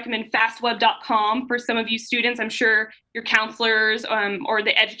like to recommend fastweb.com for some of you students. I'm sure your counselors or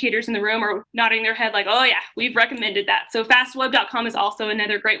the educators in the room are nodding their head like, oh yeah, we've recommended that. So fastweb.com is also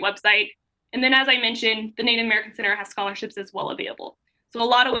another great website. And then as I mentioned, the Native American Center has scholarships as well available. So a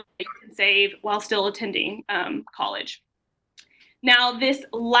lot of ways you can save while still attending college. Now this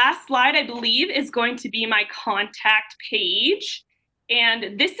last slide, I believe, is going to be my contact page.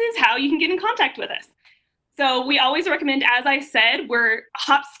 And this is how you can get in contact with us. So we always recommend, as I said, we're a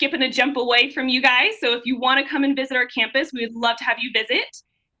hop, skip, and a jump away from you guys. So if you want to come and visit our campus, we would love to have you visit.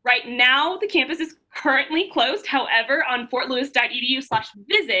 Right now, the campus is currently closed. However, on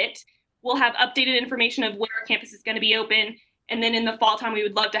fortlewis.edu/visit, we'll have updated information of where our campus is going to be open. And then in the fall time, we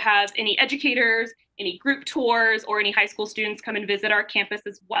would love to have any educators, any group tours, or any high school students come and visit our campus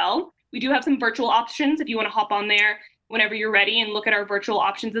as well. We do have some virtual options if you want to hop on there. whenever you're ready and look at our virtual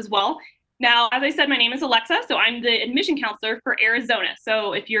options as well. Now, as I said, my name is Alexa, so I'm the admission counselor for Arizona.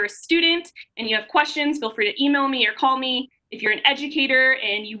 So if you're a student and you have questions, feel free to email me or call me. If you're an educator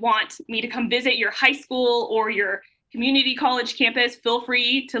and you want me to come visit your high school or your community college campus, feel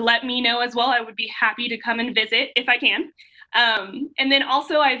free to let me know as well. I would be happy to come and visit if I can. And then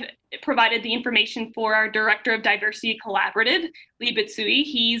also I've provided the information for our Director of Diversity Collaborative, Lee Bitsui.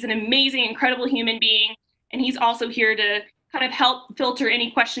 He's an amazing, incredible human being, and he's also here to kind of help filter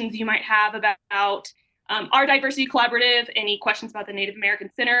any questions you might have about our Diversity Collaborative, any questions about the Native American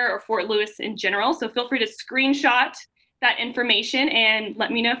Center or Fort Lewis in general. So feel free to screenshot that information and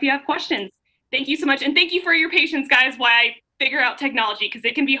let me know if you have questions. Thank you so much. And thank you for your patience, guys, while I figure out technology, because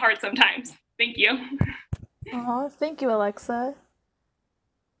it can be hard sometimes. Thank you. Oh, thank you, Alexa.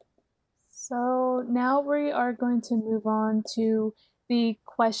 So now we are going to move on to the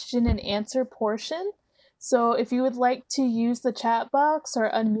question and answer portion. So if you would like to use the chat box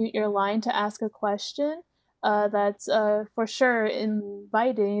or unmute your line to ask a question, that's for sure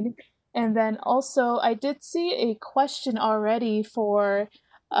invited. And then also, I did see a question already for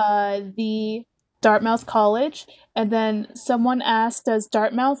the Dartmouth College. And then someone asked, does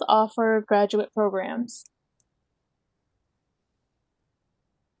Dartmouth offer graduate programs?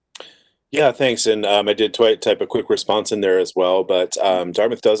 Yeah, thanks. And I did type a quick response in there as well. But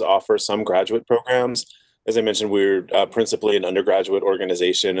Dartmouth does offer some graduate programs. As I mentioned, we're principally an undergraduate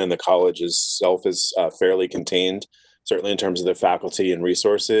organization, and the college itself is fairly contained, certainly in terms of the faculty and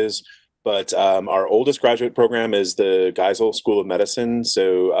resources. But our oldest graduate program is the Geisel School of Medicine.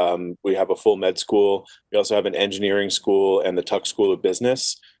 So we have a full med school. We also have an engineering school and the Tuck School of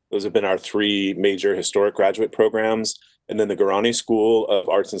Business. Those have been our three major historic graduate programs. And then the Garani School of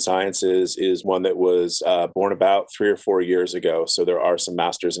Arts and Sciences is one that was born about 3 or 4 years ago. So there are some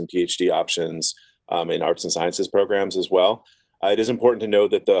master's and PhD options in arts and sciences programs as well. It is important to know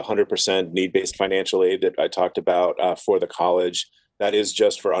that the 100% need-based financial aid that I talked about for the college, that is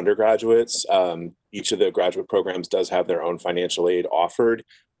just for undergraduates. Each of the graduate programs does have their own financial aid offered,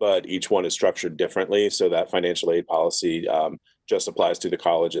 but each one is structured differently. So that financial aid policy just applies to the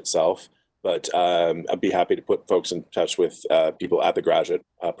college itself. But I'd be happy to put folks in touch with people at the graduate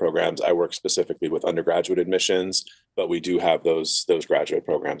programs. I work specifically with undergraduate admissions, but we do have those graduate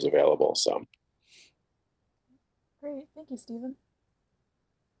programs available. So. Great, thank you, Stephen.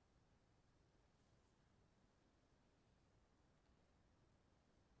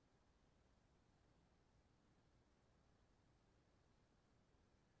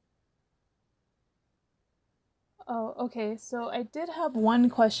 Oh, okay. So I did have one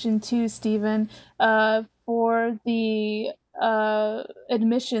question too, Stephen, for the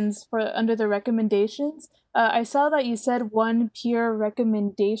admissions for under the recommendations. I saw that you said one peer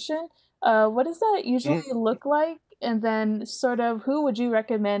recommendation. What does that usually look like? And then sort of who would you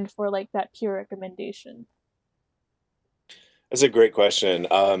recommend for like that peer recommendation? That's a great question.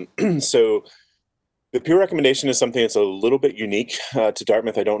 So the peer recommendation is something that's a little bit unique to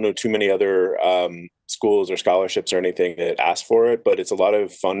Dartmouth. I don't know too many other schools or scholarships or anything that ask for it, but it's a lot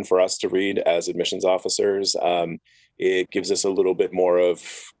of fun for us to read as admissions officers. It gives us a little bit more of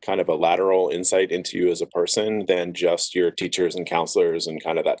kind of a lateral insight into you as a person than just your teachers and counselors and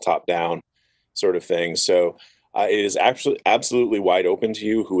kind of that top-down sort of thing. So it is actually absolutely wide open to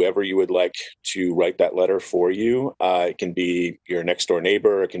you, whoever you would like to write that letter for you. It can be your next door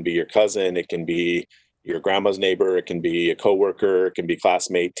neighbor, it can be your cousin, it can be your grandma's neighbor, it can be a coworker, it can be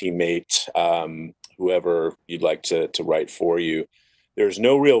classmate, teammate, whoever you'd like to write for you. There's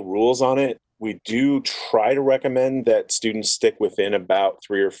no real rules on it. We do try to recommend that students stick within about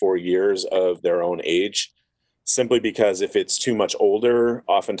 3 or 4 years of their own age, simply because if it's too much older,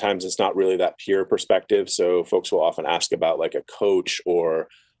 oftentimes it's not really that peer perspective. So folks will often ask about like a coach or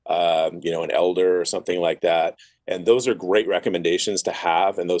an elder or something like that. And those are great recommendations to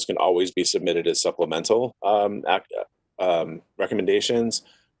have, and those can always be submitted as supplemental recommendations.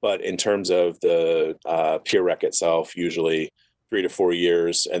 But in terms of the peer rec itself, usually 3 to 4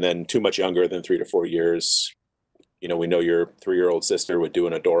 years, and then too much younger than 3 to 4 years. We know your 3-year-old sister would do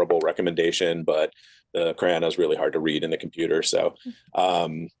an adorable recommendation, but the crayon is really hard to read in the computer. So,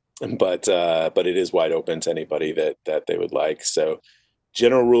 but it is wide open to anybody that they would like. So,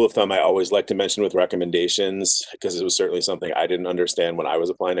 general rule of thumb I always like to mention with recommendations, because it was certainly something I didn't understand when I was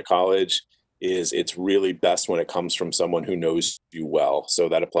applying to college, is it's really best when it comes from someone who knows you well. So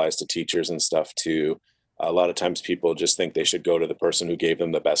that applies to teachers and stuff too. A lot of times people just think they should go to the person who gave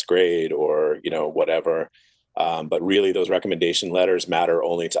them the best grade or, whatever. But really those recommendation letters matter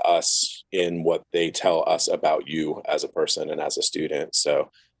only to us in what they tell us about you as a person and as a student.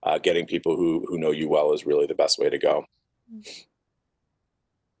 So getting people who know you well is really the best way to go. So,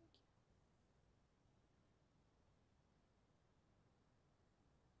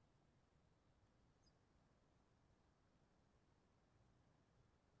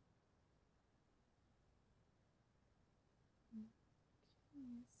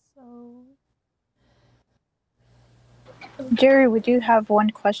 Jerry, we do have one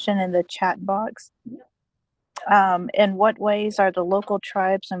question in the chat box. In what ways are the local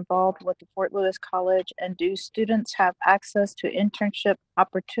tribes involved with the Fort Lewis College, and do students have access to internship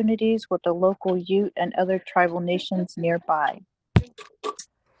opportunities with the local Ute and other tribal nations nearby?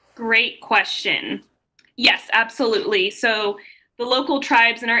 Great question. Yes, absolutely. So the local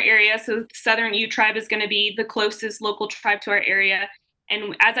tribes in our area, so the Southern Ute tribe is going to be the closest local tribe to our area.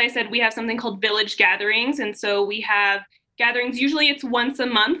 And as I said, we have something called village gatherings. And so we have gatherings, usually it's once a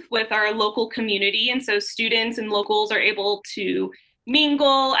month with our local community. And so students and locals are able to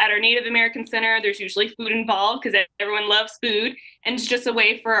mingle at our Native American Center. There's usually food involved because everyone loves food. And it's just a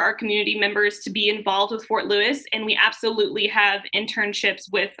way for our community members to be involved with Fort Lewis. And we absolutely have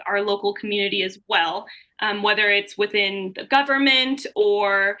internships with our local community as well, whether it's within the government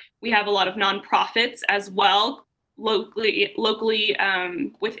or we have a lot of nonprofits as well locally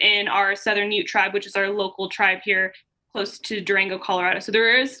within our Southern Ute tribe, which is our local tribe here close to Durango, Colorado. So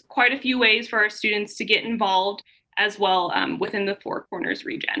there is quite a few ways for our students to get involved as well within the Four Corners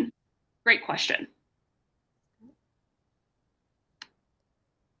region. Great question.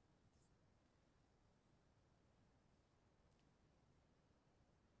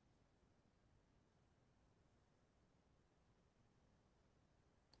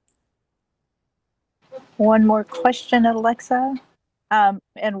 One more question, Alexa.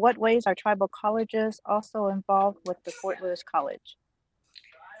 In what ways are tribal colleges also involved with the Fort Lewis College?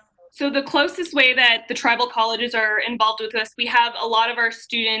 So the closest way that the tribal colleges are involved with us, we have a lot of our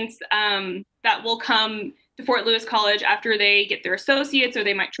students that will come to Fort Lewis College after they get their associates or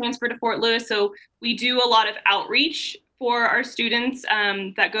they might transfer to Fort Lewis. So we do a lot of outreach for our students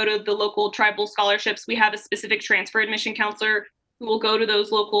that go to the local tribal scholarships. We have a specific transfer admission counselor who will go to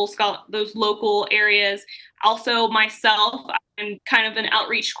those local areas. Also myself, I'm kind of an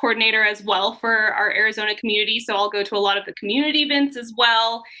outreach coordinator as well for our Arizona community. So I'll go to a lot of the community events as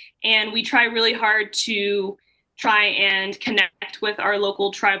well. And we try really hard to try and connect with our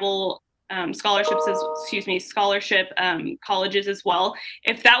local tribal scholarship colleges as well.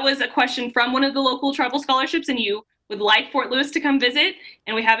 If that was a question from one of the local tribal scholarships and you would like Fort Lewis to come visit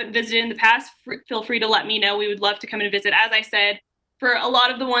and we haven't visited in the past, feel free to let me know. We would love to come and visit. As I said, for a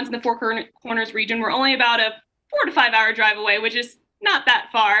lot of the ones in the Four Corners region, we're only about a 4 to 5 hour drive away, which is not that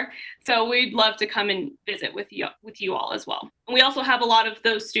far. So we'd love to come and visit with you all as well. And we also have a lot of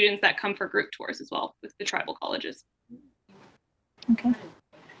those students that come for group tours as well with the tribal colleges. Okay.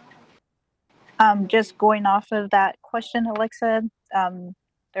 Just going off of that question, Alexa,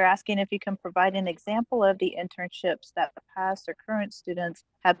 they're asking if you can provide an example of the internships that past or current students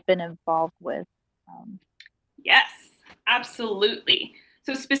have been involved with. Yes, absolutely.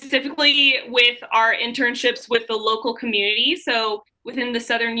 So specifically with our internships with the local community, so within the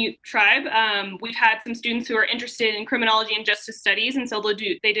Southern Ute tribe, we've had some students who are interested in criminology and justice studies, and so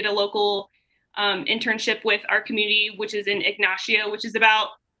they did a local internship with our community, which is in Ignacio, which is about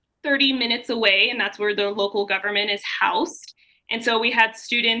 30 minutes away, and that's where the local government is housed. And so we had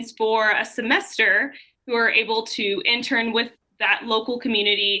students for a semester who are able to intern with that local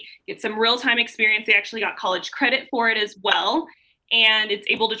community, get some real-time experience. They actually got college credit for it as well, and it's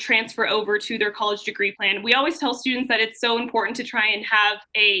able to transfer over to their college degree plan. We always tell students that it's so important to try and have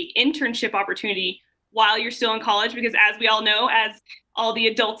a internship opportunity while you're still in college, because as we all know, as all the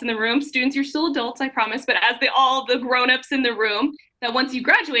adults in the room, students, you're still adults, I promise, but as all the grown-ups in the room, that once you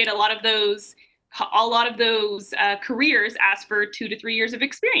graduate, a lot of those careers ask for 2 to 3 years of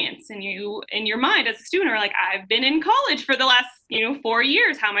experience. And you, in your mind as a student, are like, I've been in college for the last 4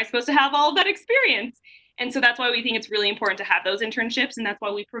 years. How am I supposed to have all of that experience? And so that's why we think it's really important to have those internships, and that's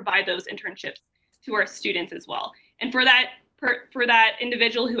why we provide those internships to our students as well. And for that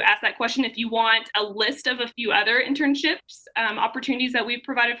individual who asked that question, if you want a list of a few other internships opportunities that we've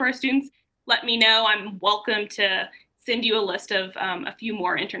provided for our students, let me know. I'm welcome to send you a list of a few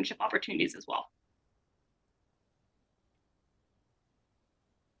more internship opportunities as well.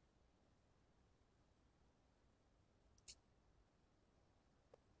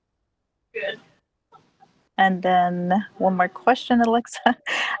 Good. And then one more question, Alexa.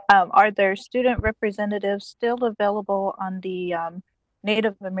 Are there student representatives still available on the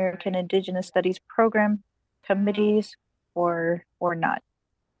Native American Indigenous Studies program committees or not?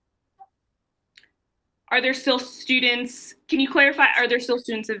 Are there still students? Can you clarify? Are there still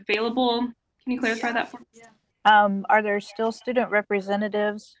students available? Can you clarify that for me? Are there still student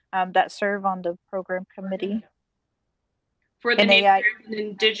representatives that serve on the program committee? For the In Native AI American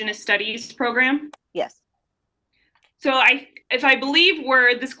Indigenous Studies program? Yes. So if I believe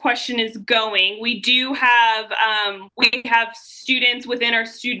where this question is going, we do have students within our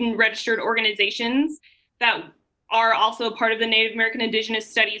student registered organizations that are also part of the Native American Indigenous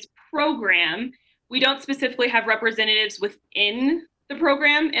Studies program. We don't specifically have representatives within the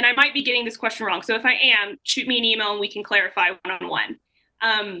program, and I might be getting this question wrong. So if I am, shoot me an email and we can clarify one-on-one.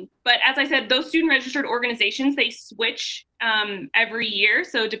 But as I said, those student registered organizations, they switch every year.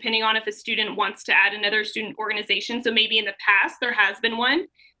 So depending on if a student wants to add another student organization, so maybe in the past there has been one,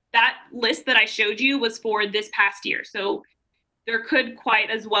 that list that I showed you was for this past year. So there could quite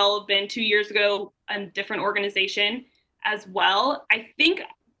as well have been 2 years ago a different organization as well. I think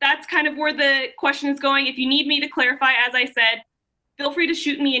that's kind of where the question is going. If you need me to clarify, as I said, feel free to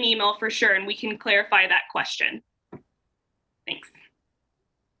shoot me an email for sure, and we can clarify that question. Thanks.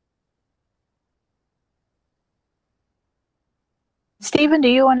 Stephen, do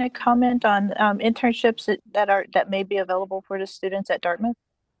you want to comment on internships that may be available for the students at Dartmouth?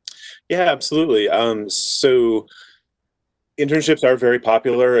 Yeah, absolutely. So internships are very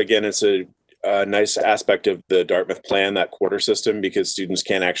popular. Again, it's a nice aspect of the Dartmouth plan, that quarter system, because students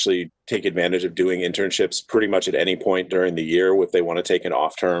can actually take advantage of doing internships pretty much at any point during the year if they want to take an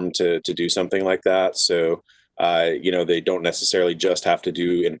off term to do something like that. So they don't necessarily just have to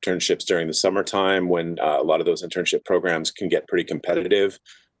do internships during the summertime when a lot of those internship programs can get pretty competitive,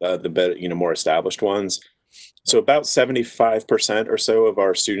 the better, more established ones. So about 75% or so of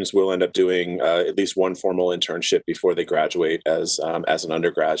our students will end up doing at least one formal internship before they graduate as an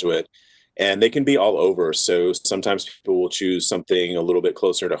undergraduate. And they can be all over. So sometimes people will choose something a little bit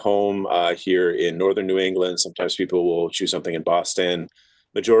closer to home here in northern New England. Sometimes people will choose something in Boston.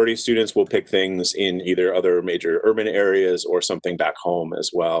 Majority of students will pick things in either other major urban areas or something back home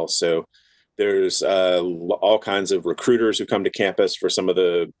as well. So there's all kinds of recruiters who come to campus for some of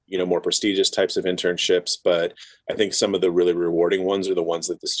the more prestigious types of internships, but I think some of the really rewarding ones are the ones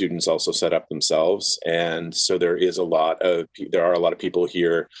that the students also set up themselves. And so there are a lot of people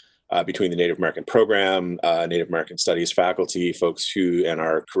here between the Native American program, Native American Studies faculty, folks and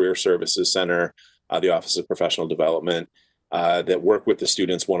our Career Services Center, the Office of Professional Development, that work with the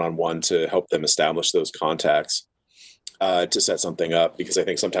students one-on-one to help them establish those contacts to set something up, because I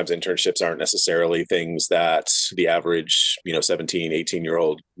think sometimes internships aren't necessarily things that the average 17,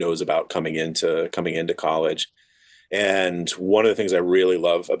 18-year-old knows about coming into college. And one of the things I really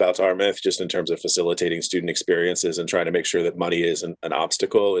love about Dartmouth, just in terms of facilitating student experiences and trying to make sure that money isn't an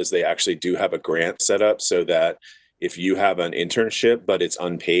obstacle, is they actually do have a grant set up so that if you have an internship, but it's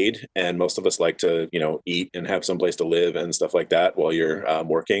unpaid, and most of us like to, eat and have someplace to live and stuff like that while you're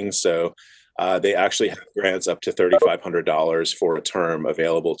working. So they actually have grants up to $3,500 for a term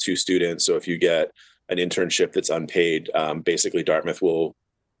available to students. So if you get an internship that's unpaid, basically Dartmouth will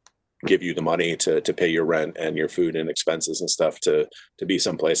give you the money to pay your rent and your food and expenses and stuff to be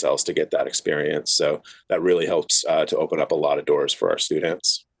someplace else to get that experience. So that really helps to open up a lot of doors for our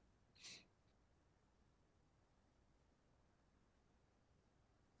students.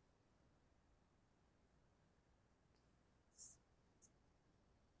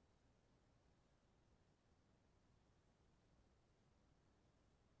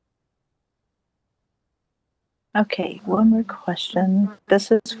 Okay, one more question.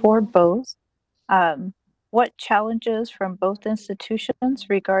 This is for both. What challenges from both institutions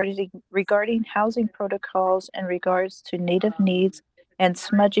regarding housing protocols in regards to Native needs and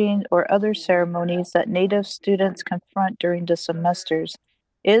smudging or other ceremonies that Native students confront during the semesters?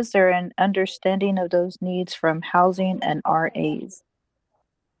 Is there an understanding of those needs from housing and RAs?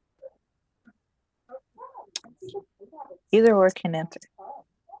 Either or can answer,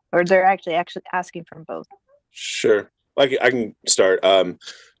 or they're actually asking from both. Sure. I can start.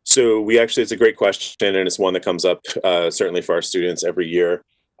 So it's a great question, and it's one that comes up certainly for our students every year.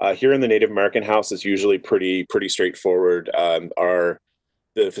 Here in the Native American House, it's usually pretty straightforward. The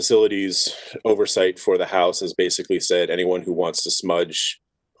facilities oversight for the house has basically said anyone who wants to smudge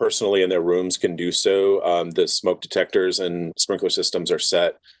personally in their rooms can do so. The smoke detectors and sprinkler systems are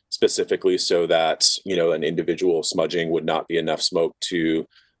set specifically so that an individual smudging would not be enough smoke to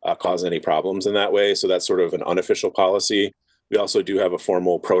cause any problems in that way. So that's sort of an unofficial policy. We also do have a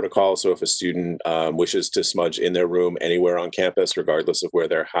formal protocol. So if a student wishes to smudge in their room anywhere on campus, regardless of where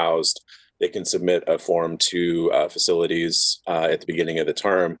they're housed, they can submit a form to facilities at the beginning of the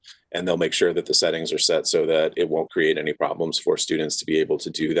term, and they'll make sure that the settings are set so that it won't create any problems for students to be able to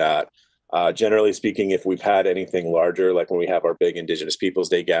do that. Generally speaking, if we've had anything larger, like when we have our big Indigenous Peoples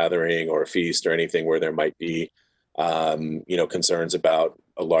Day gathering or a feast or anything where there might be, concerns about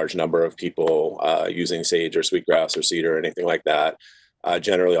a large number of people using sage or sweetgrass or cedar or anything like that,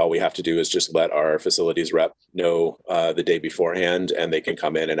 generally all we have to do is just let our facilities rep know the day beforehand, and they can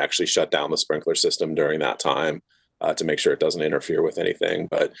come in and actually shut down the sprinkler system during that time to make sure it doesn't interfere with anything.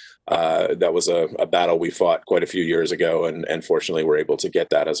 But that was a battle we fought quite a few years ago, and fortunately we're able to get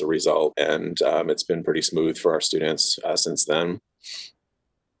that as a result. And it's been pretty smooth for our students since then.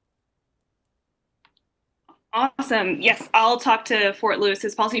 Awesome. Yes, I'll talk to Fort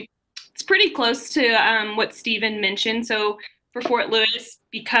Lewis's policy. It's pretty close to what Stephen mentioned. So for Fort Lewis,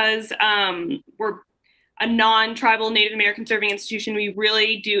 because we're a non-tribal Native American serving institution, we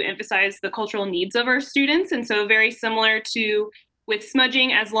really do emphasize the cultural needs of our students. And so very similar to with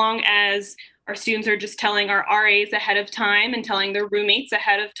smudging, as long as our students are just telling our RAs ahead of time and telling their roommates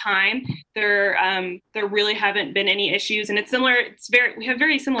ahead of time, there really haven't been any issues. And it's similar. We have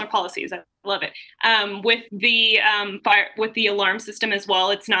very similar policies. I love it. With the alarm system as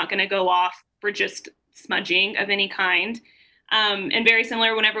well, it's not going to go off for just smudging of any kind. And very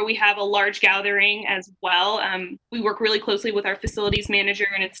similar whenever we have a large gathering as well. We work really closely with our facilities manager,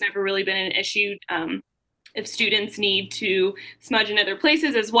 and it's never really been an issue if students need to smudge in other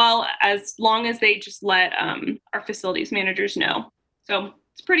places as long as they just let our facilities managers know. So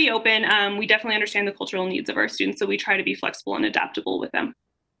it's pretty open. We definitely understand the cultural needs of our students, so we try to be flexible and adaptable with them.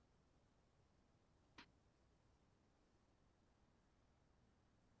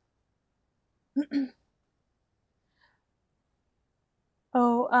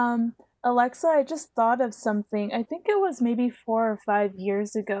 Alexa, I just thought of something. I think it was maybe 4 or 5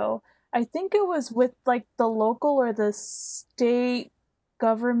 years ago. I think it was with like the local or the state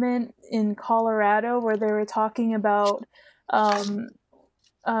government in Colorado where they were talking about, I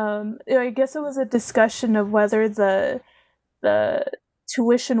guess it was a discussion of whether the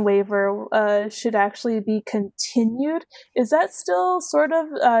tuition waiver should actually be continued. Is that still sort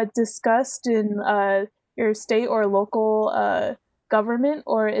of discussed in your state or local government,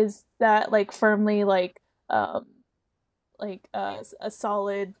 or is that like firmly like a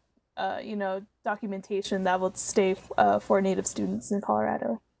solid documentation that would stay for Native students in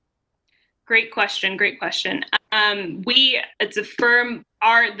Colorado? Great question. It's a firm.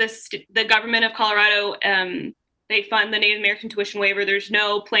 The government of Colorado, they fund the Native American tuition waiver. There's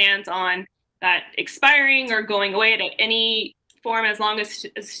no plans on that expiring or going away at any form. As long as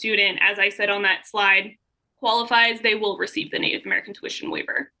a student, as I said on that slide, qualifies, they will receive the Native American tuition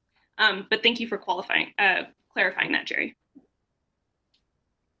waiver. But thank you for clarifying that, Jerry.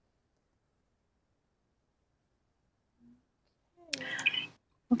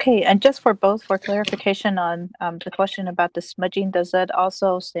 Okay, and just for clarification on the question about the smudging, does that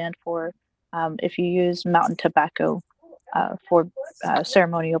also stand for if you use mountain tobacco for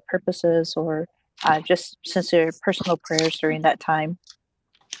ceremonial purposes or just sincere personal prayers during that time?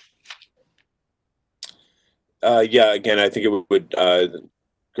 Yeah, again, I think it would,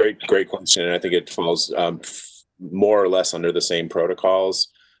 great question. And I think it falls more or less under the same protocols.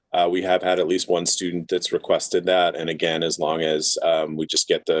 We have had at least one student that's requested that. And again, as long as we just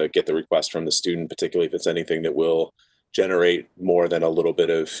get the request from the student, particularly if it's anything that will generate more than a little bit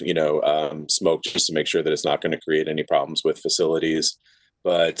of, smoke, just to make sure that it's not going to create any problems with facilities.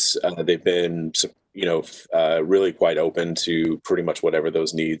 But they've been, really quite open to pretty much whatever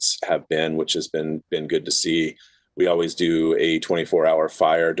those needs have been, which has been good to see. We always do a 24-hour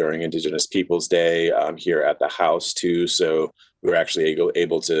fire during Indigenous Peoples Day here at the house too. So we were actually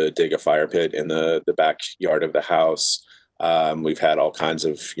able to dig a fire pit in the backyard of the house. We've had all kinds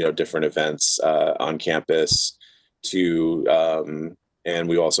of different events on campus and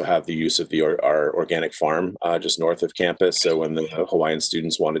we also have the use of our organic farm just north of campus. So when the Hawaiian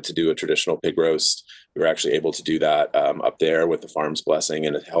students wanted to do a traditional pig roast, we were actually able to do that up there with the farm's blessing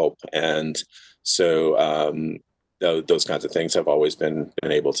and help. And so those kinds of things have always been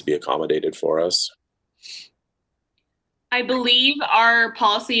able to be accommodated for us. I believe our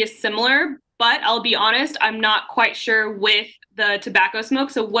policy is similar, but I'll be honest, I'm not quite sure with the tobacco smoke.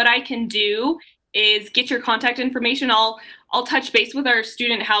 So what I can do is get your contact information. I'll touch base with our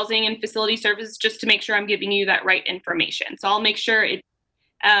student housing and facility services just to make sure I'm giving you that right information. So I'll make sure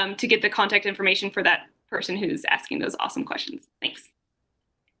to get the contact information for that person who's asking those awesome questions. Thanks.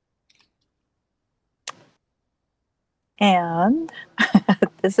 And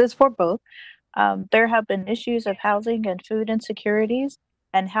this is for both. There have been issues of housing and food insecurities,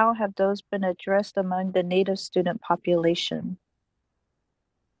 and how have those been addressed among the Native student population?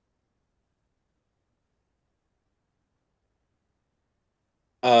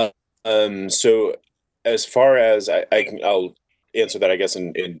 So as far as I'll answer that, I guess,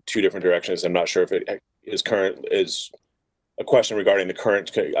 in two different directions. I'm not sure if it is a question regarding the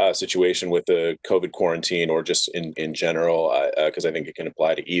current situation with the COVID quarantine or just in general, because I think it can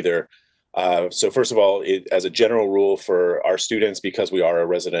apply to either. So first of all, as a general rule for our students, because we are a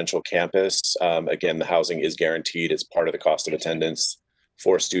residential campus, again, the housing is guaranteed. It's part of the cost of attendance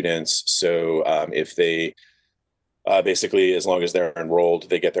for students. So if they basically, as long as they're enrolled,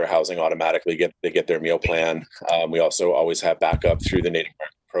 they get their housing automatically. They get their meal plan. We also always have backup through the Native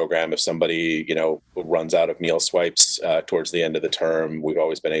American program. If somebody runs out of meal swipes towards the end of the term, we've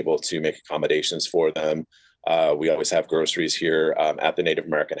always been able to make accommodations for them. We always have groceries here at the Native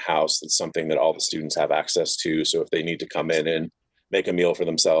American house. It's something that all the students have access to. So if they need to come in and make a meal for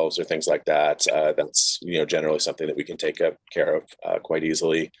themselves or things like that, that's generally something that we can take care of quite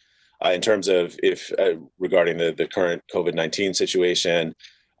easily. In terms of regarding the current COVID-19 situation,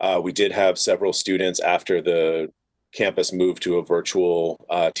 we did have several students after the campus moved to a virtual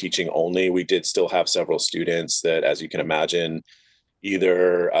teaching only. We did still have several students that, as you can imagine,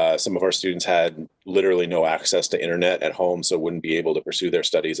 either some of our students had literally no access to internet at home, so wouldn't be able to pursue their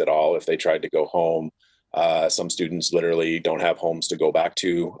studies at all if they tried to go home. Some students literally don't have homes to go back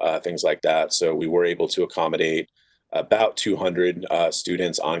to, things like that. So we were able to accommodate about 200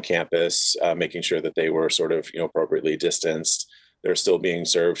 students on campus, making sure that they were sort of appropriately distanced. They're still being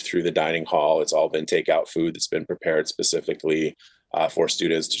served through the dining hall. It's all been takeout food that's been prepared specifically for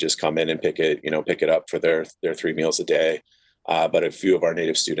students to just come in and pick it up for their 3 meals a day. But a few of our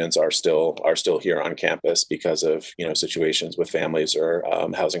Native students are still here on campus because of situations with families or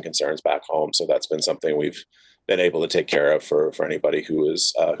housing concerns back home. So that's been something we've been able to take care of for anybody who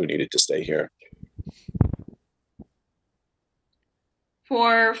needed to stay here.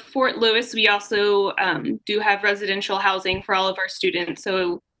 For Fort Lewis, we also do have residential housing for all of our students.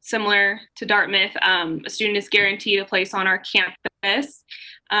 So similar to Dartmouth, a student is guaranteed a place on our campus,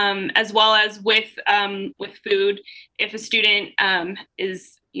 as well as with food. If a student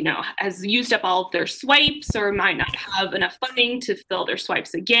has used up all of their swipes or might not have enough funding to fill their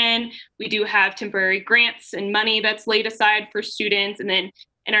swipes again, we do have temporary grants and money that's laid aside for students. And then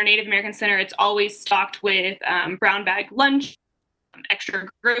in our Native American Center, it's always stocked with brown bag lunch, extra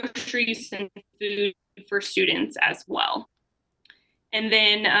groceries and food for students as well. And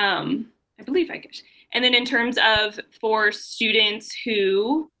then and then in terms of for students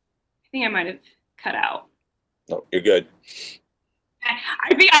who, I think I might have cut out. No, you're good.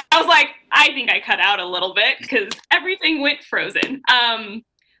 I think I cut out a little bit because everything went frozen.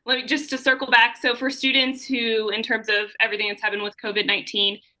 Let me just to circle back. So for students who, in terms of everything that's happened with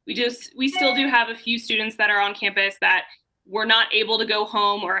COVID-19, we still do have a few students that are on campus that were not able to go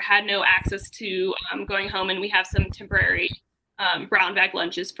home or had no access to going home, and we have some temporary brown bag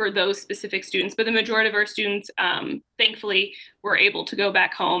lunches for those specific students. But the majority of our students, thankfully, were able to go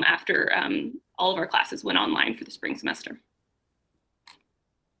back home after all of our classes went online for the spring semester.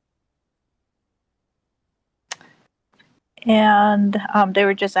 And they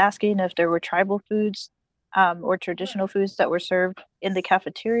were just asking if there were tribal foods or traditional foods that were served in the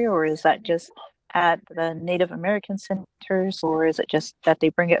cafeteria, or is that just at the Native American centers, or is it just that they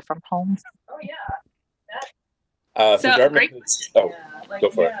bring it from home? Oh yeah. For Dartmouth, go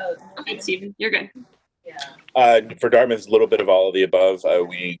for it. Okay, Stephen, you're good. For Dartmouth, it's a little bit of all of the above.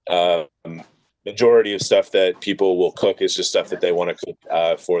 Majority of stuff that people will cook is just stuff that they want to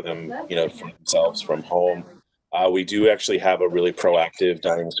cook for them, for themselves from home. We do actually have a really proactive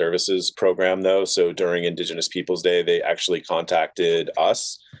dining services program, though. So during Indigenous Peoples Day, they actually contacted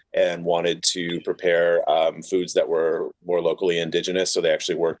us and wanted to prepare foods that were more locally indigenous. So they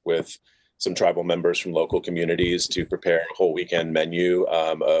actually worked with some tribal members from local communities to prepare a whole weekend menu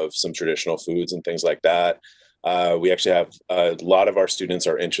of some traditional foods and things like that. We actually have a lot of our students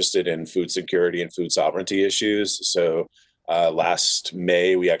are interested in food security and food sovereignty issues. So last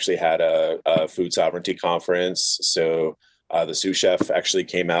May, we actually had a food sovereignty conference. So the sous chef actually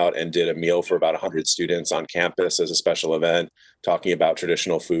came out and did a meal for about 100 students on campus as a special event, talking about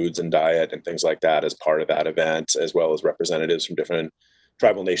traditional foods and diet and things like that as part of that event, as well as representatives from different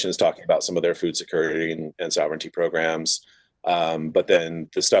tribal nations talking about some of their food security and sovereignty programs. But then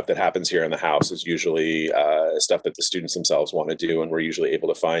the stuff that happens here in the house is usually stuff that the students themselves want to do, and we're usually able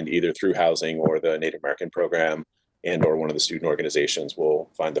to find either through housing or the Native American program and or one of the student organizations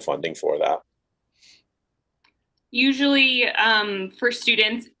will find the funding for that. Usually for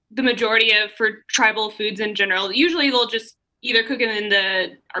students, the majority of for tribal foods in general, usually they'll just either cook it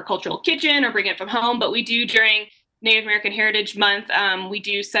in our cultural kitchen or bring it from home. But we do during Native American Heritage Month, we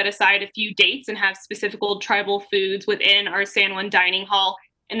do set aside a few dates and have specific tribal foods within our San Juan dining hall.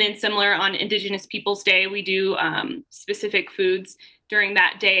 And then similar on Indigenous Peoples Day, we do specific foods during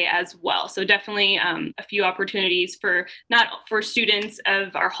that day as well. So definitely a few opportunities for students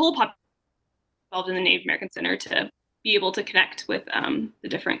of our whole population involved in the Native American Center to be able to connect with the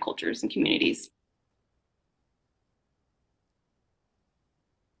different cultures and communities.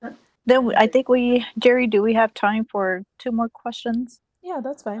 Then I think Jerry, do we have time for 2 more questions? Yeah,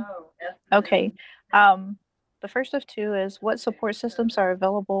 that's fine. Okay. The first of 2 is, what support systems are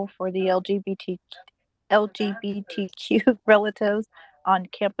available for the LGBTQ relatives on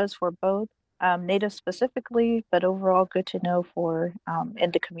campus for both Native specifically, but overall good to know for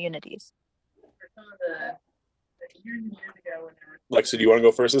in the communities? Lexa, do you want to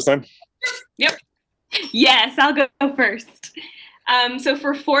go first this time? Yep. Yes, I'll go first. So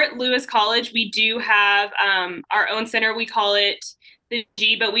for Fort Lewis College, we do have our own center. We call it the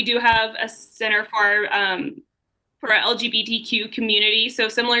G, but we do have a center for our LGBTQ community. So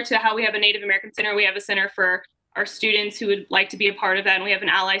similar to how we have a Native American center, we have a center for our students who would like to be a part of that, and we have an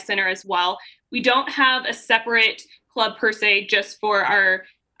ally center as well. We don't have a separate club per se just for our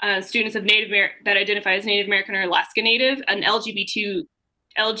students of that identify as Native American or Alaska Native, an LGBTQ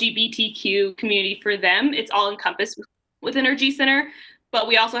community for them. It's all encompassed within our G Center, but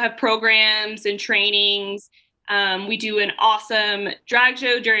we also have programs and trainings. We do an awesome drag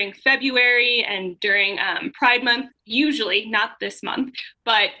show during February and during Pride Month, usually, not this month,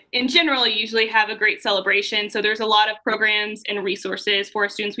 but in general, usually have a great celebration. So there's a lot of programs and resources for our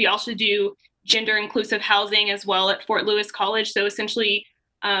students. We also do gender inclusive housing as well at Fort Lewis College. So essentially,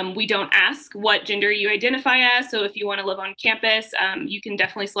 we don't ask what gender you identify as. So if you want to live on campus, you can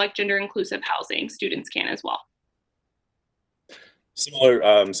definitely select gender inclusive housing. Students can as well.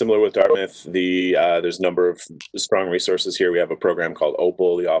 Similar with Dartmouth, there's a number of strong resources here. We have a program called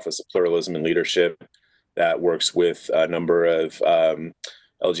OPAL, the Office of Pluralism and Leadership, that works with a number of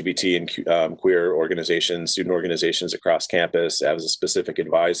LGBT and queer organizations, student organizations across campus, as a specific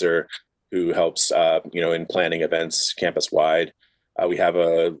advisor who helps, in planning events campus-wide. We have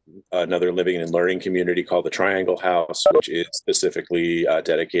another living and learning community called the Triangle House, which is specifically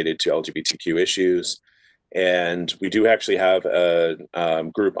dedicated to LGBTQ issues. And we do actually have a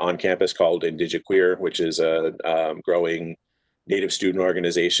group on campus called Indigiqueer, which is a growing Native student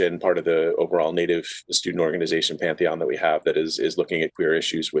organization, part of the overall Native student organization pantheon that we have, that is looking at queer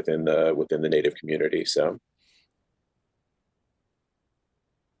issues within the Native community. So.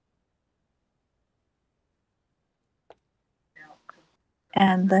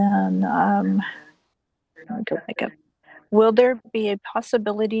 And then let me go back up. Will there be a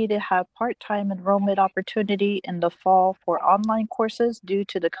possibility to have part-time enrollment opportunity in the fall for online courses due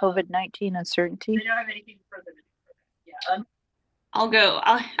to the COVID-19 uncertainty? They don't have anything further. Yeah.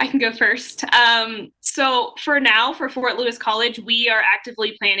 I can go first. So for now, for Fort Lewis College, we are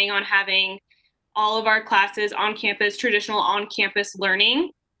actively planning on having all of our classes on campus, traditional on-campus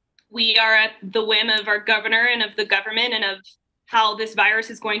learning. We are at the whim of our governor and of the government and of how this virus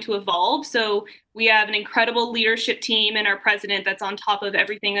is going to evolve. So we have an incredible leadership team and our president that's on top of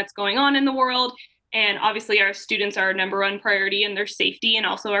everything that's going on in the world. And obviously our students are our #1 priority and their safety, and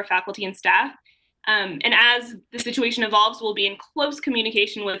also our faculty and staff. And as the situation evolves, we'll be in close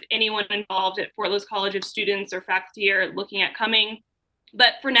communication with anyone involved at Fort Lewis College, if students or faculty are looking at coming.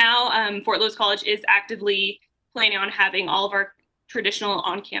 But for now, Fort Lewis College is actively planning on having all of our traditional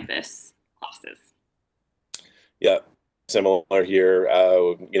on-campus classes. Yeah. Similar here,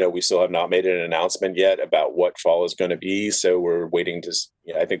 we still have not made an announcement yet about what fall is going to be. So we're waiting to,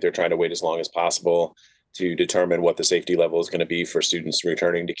 I think they're trying to wait as long as possible to determine what the safety level is going to be for students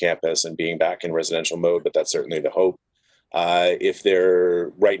returning to campus and being back in residential mode. But that's certainly the hope. If they're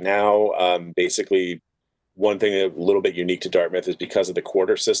right now, basically, one thing a little bit unique to Dartmouth is because of the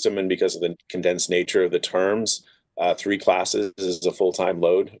quarter system and because of the condensed nature of the terms, 3 classes is a full-time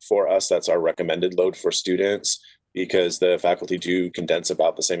load for us. That's our recommended load for students, because the faculty do condense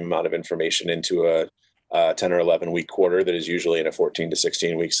about the same amount of information into a 10 or 11 week quarter that is usually in a 14 to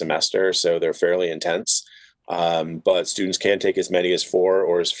 16 week semester. So they're fairly intense, but students can take as many as 4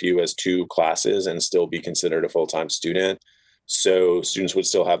 or as few as 2 classes and still be considered a full-time student. So students would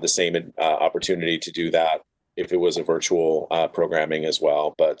still have the same opportunity to do that if it was a virtual programming as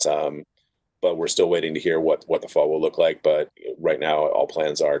well. But we're still waiting to hear what the fall will look like. But right now, all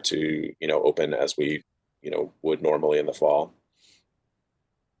plans are to, open as we would normally in the fall.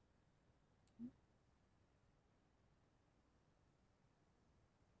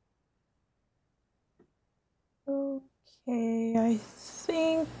 Okay, I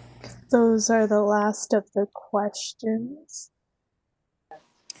think those are the last of the questions.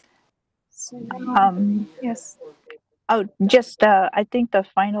 So, yes. Oh, just I think the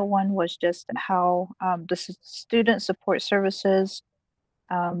final one was just how the student support services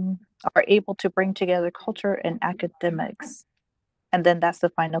are able to bring together culture and academics. And then that's the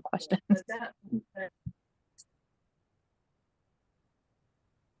final question.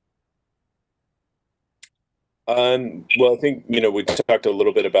 Well, I think, we talked a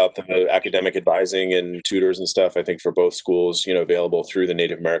little bit about the academic advising and tutors and stuff, I think for both schools, available through the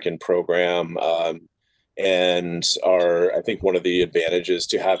Native American program. And I think one of the advantages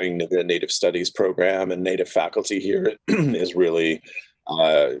to having the Native Studies program and Native faculty here is really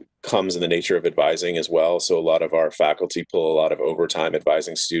comes in the nature of advising as well. So a lot of our faculty pull a lot of overtime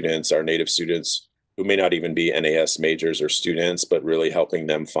advising students, our Native students who may not even be NAS majors or students, but really helping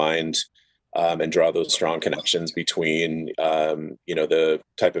them find and draw those strong connections between, the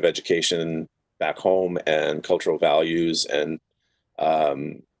type of education back home and cultural values and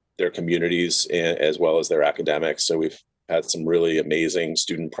their communities as well as their academics. So we've had some really amazing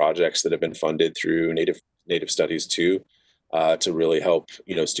student projects that have been funded through Native Studies too, to really help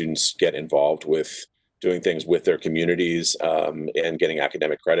students get involved with doing things with their communities and getting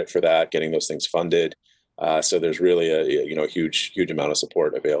academic credit for that, getting those things funded. So there's really a huge amount of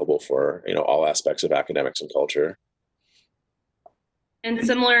support available for all aspects of academics and culture. And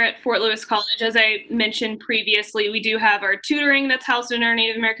similar at Fort Lewis College, as I mentioned previously, we do have our tutoring that's housed in our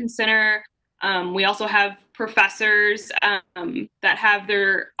Native American Center. We also have professors that have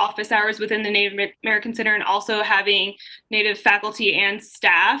their office hours within the Native American Center, and also having Native faculty and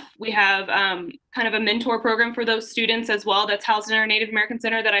staff. We have kind of a mentor program for those students as well that's housed in our Native American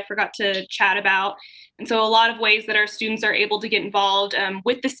Center that I forgot to chat about. And so a lot of ways that our students are able to get involved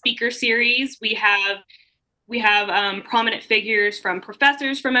with the speaker series. We have prominent figures from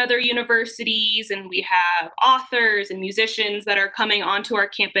professors from other universities, and we have authors and musicians that are coming onto our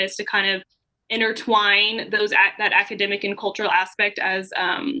campus to kind of intertwine that academic and cultural aspect as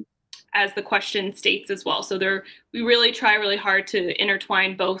the question states as well. So we really try really hard to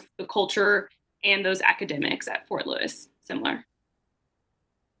intertwine both the culture and those academics at Fort Lewis. Similar.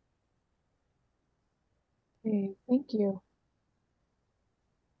 Okay, thank you.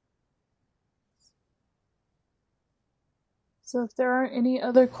 So if there aren't any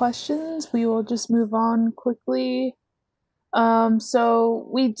other questions, we will just move on quickly. So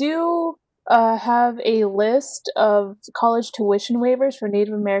we do have a list of college tuition waivers for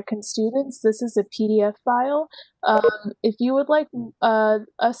Native American students. This is a PDF file. If you would like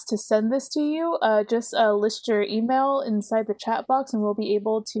us to send this to you, just list your email inside the chat box and we'll be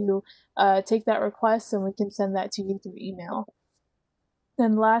able to take that request and we can send that to you through email.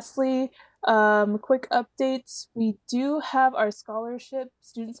 And lastly, quick updates. We do have our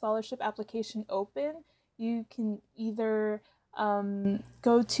student scholarship application open. You can either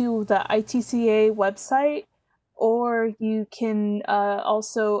go to the ITCA website, or you can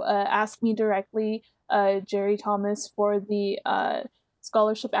also ask me directly, Jerry Thomas, for the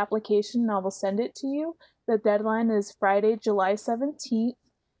scholarship application, and I will send it to you. The deadline is Friday, July 17th.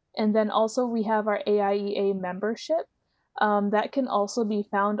 And then also we have our AIEA membership. That can also be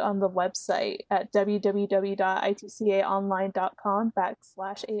found on the website at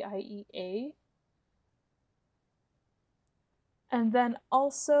www.itcaonline.com/AIEA. And then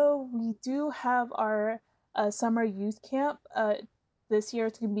also we do have our summer youth camp. This year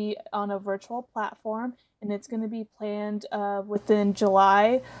it's going to be on a virtual platform, and it's going to be planned within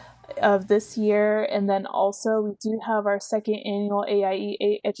July of this year. And then also we do have our second annual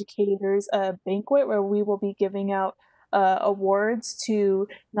AIEA Educators banquet, where we will be giving out awards to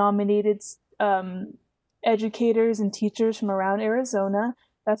nominated educators and teachers from around Arizona.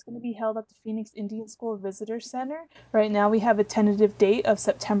 That's going to be held at the Phoenix Indian School Visitor Center. Right now we have a tentative date of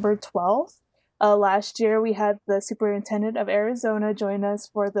September 12th. Last year we had the Superintendent of Arizona join us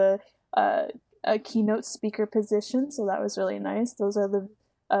for the keynote speaker position, so that was really nice. Those are the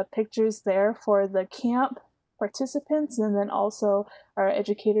pictures there for the camp participants, and then also our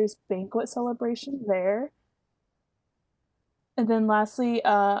educators banquet celebration there. And then lastly,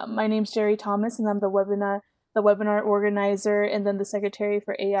 my name's Jerry Thomas, and I'm the webinar organizer and then the secretary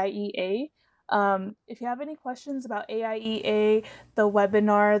for AIEA. If you have any questions about AIEA, the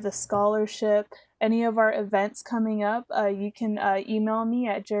webinar, the scholarship, any of our events coming up, you can email me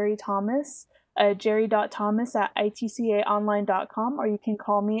at jerry.thomas@itcaonline.com, or you can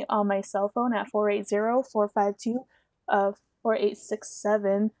call me on my cell phone at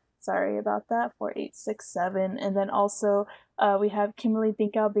 480-452-4867. Sorry about that, 4867. And then also we have Kimberly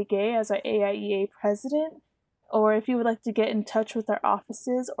Dinkau-Begay as our AIEA president. Or if you would like to get in touch with our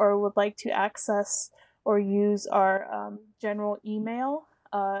offices or would like to access or use our general email,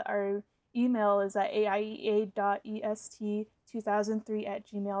 our email is at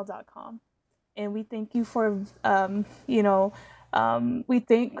aiea.est2003@gmail.com. And we thank you for, we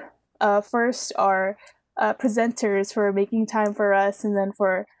thank first our presenters for making time for us, and then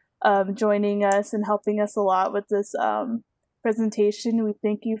for joining us and helping us a lot with this presentation. We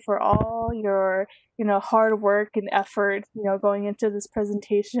thank you for all your, hard work and effort, going into this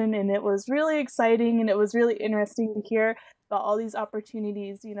presentation. And it was really exciting, and it was really interesting to hear about all these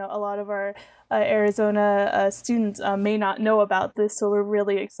opportunities. A lot of our Arizona students may not know about this, so we're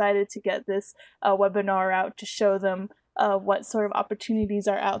really excited to get this webinar out to show them what sort of opportunities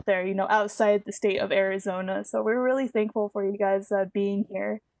are out there, outside the state of Arizona. So we're really thankful for you guys being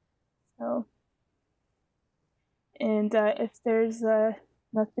here. So, and if there's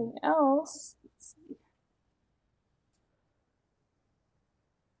nothing else, let's see.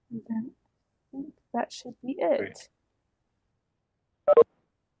 Then I think that should be it. Great.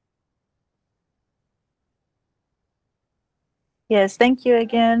 Yes, thank you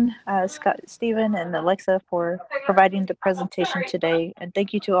again, Scott, Stephen, and Alexa for providing the presentation today. And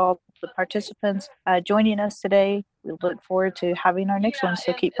thank you to all the participants joining us today. We look forward to having our next one.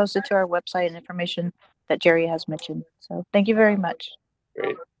 So keep posted to our website and information that Jerry has mentioned. So thank you very much.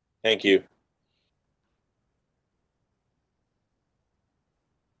 Great. Thank you.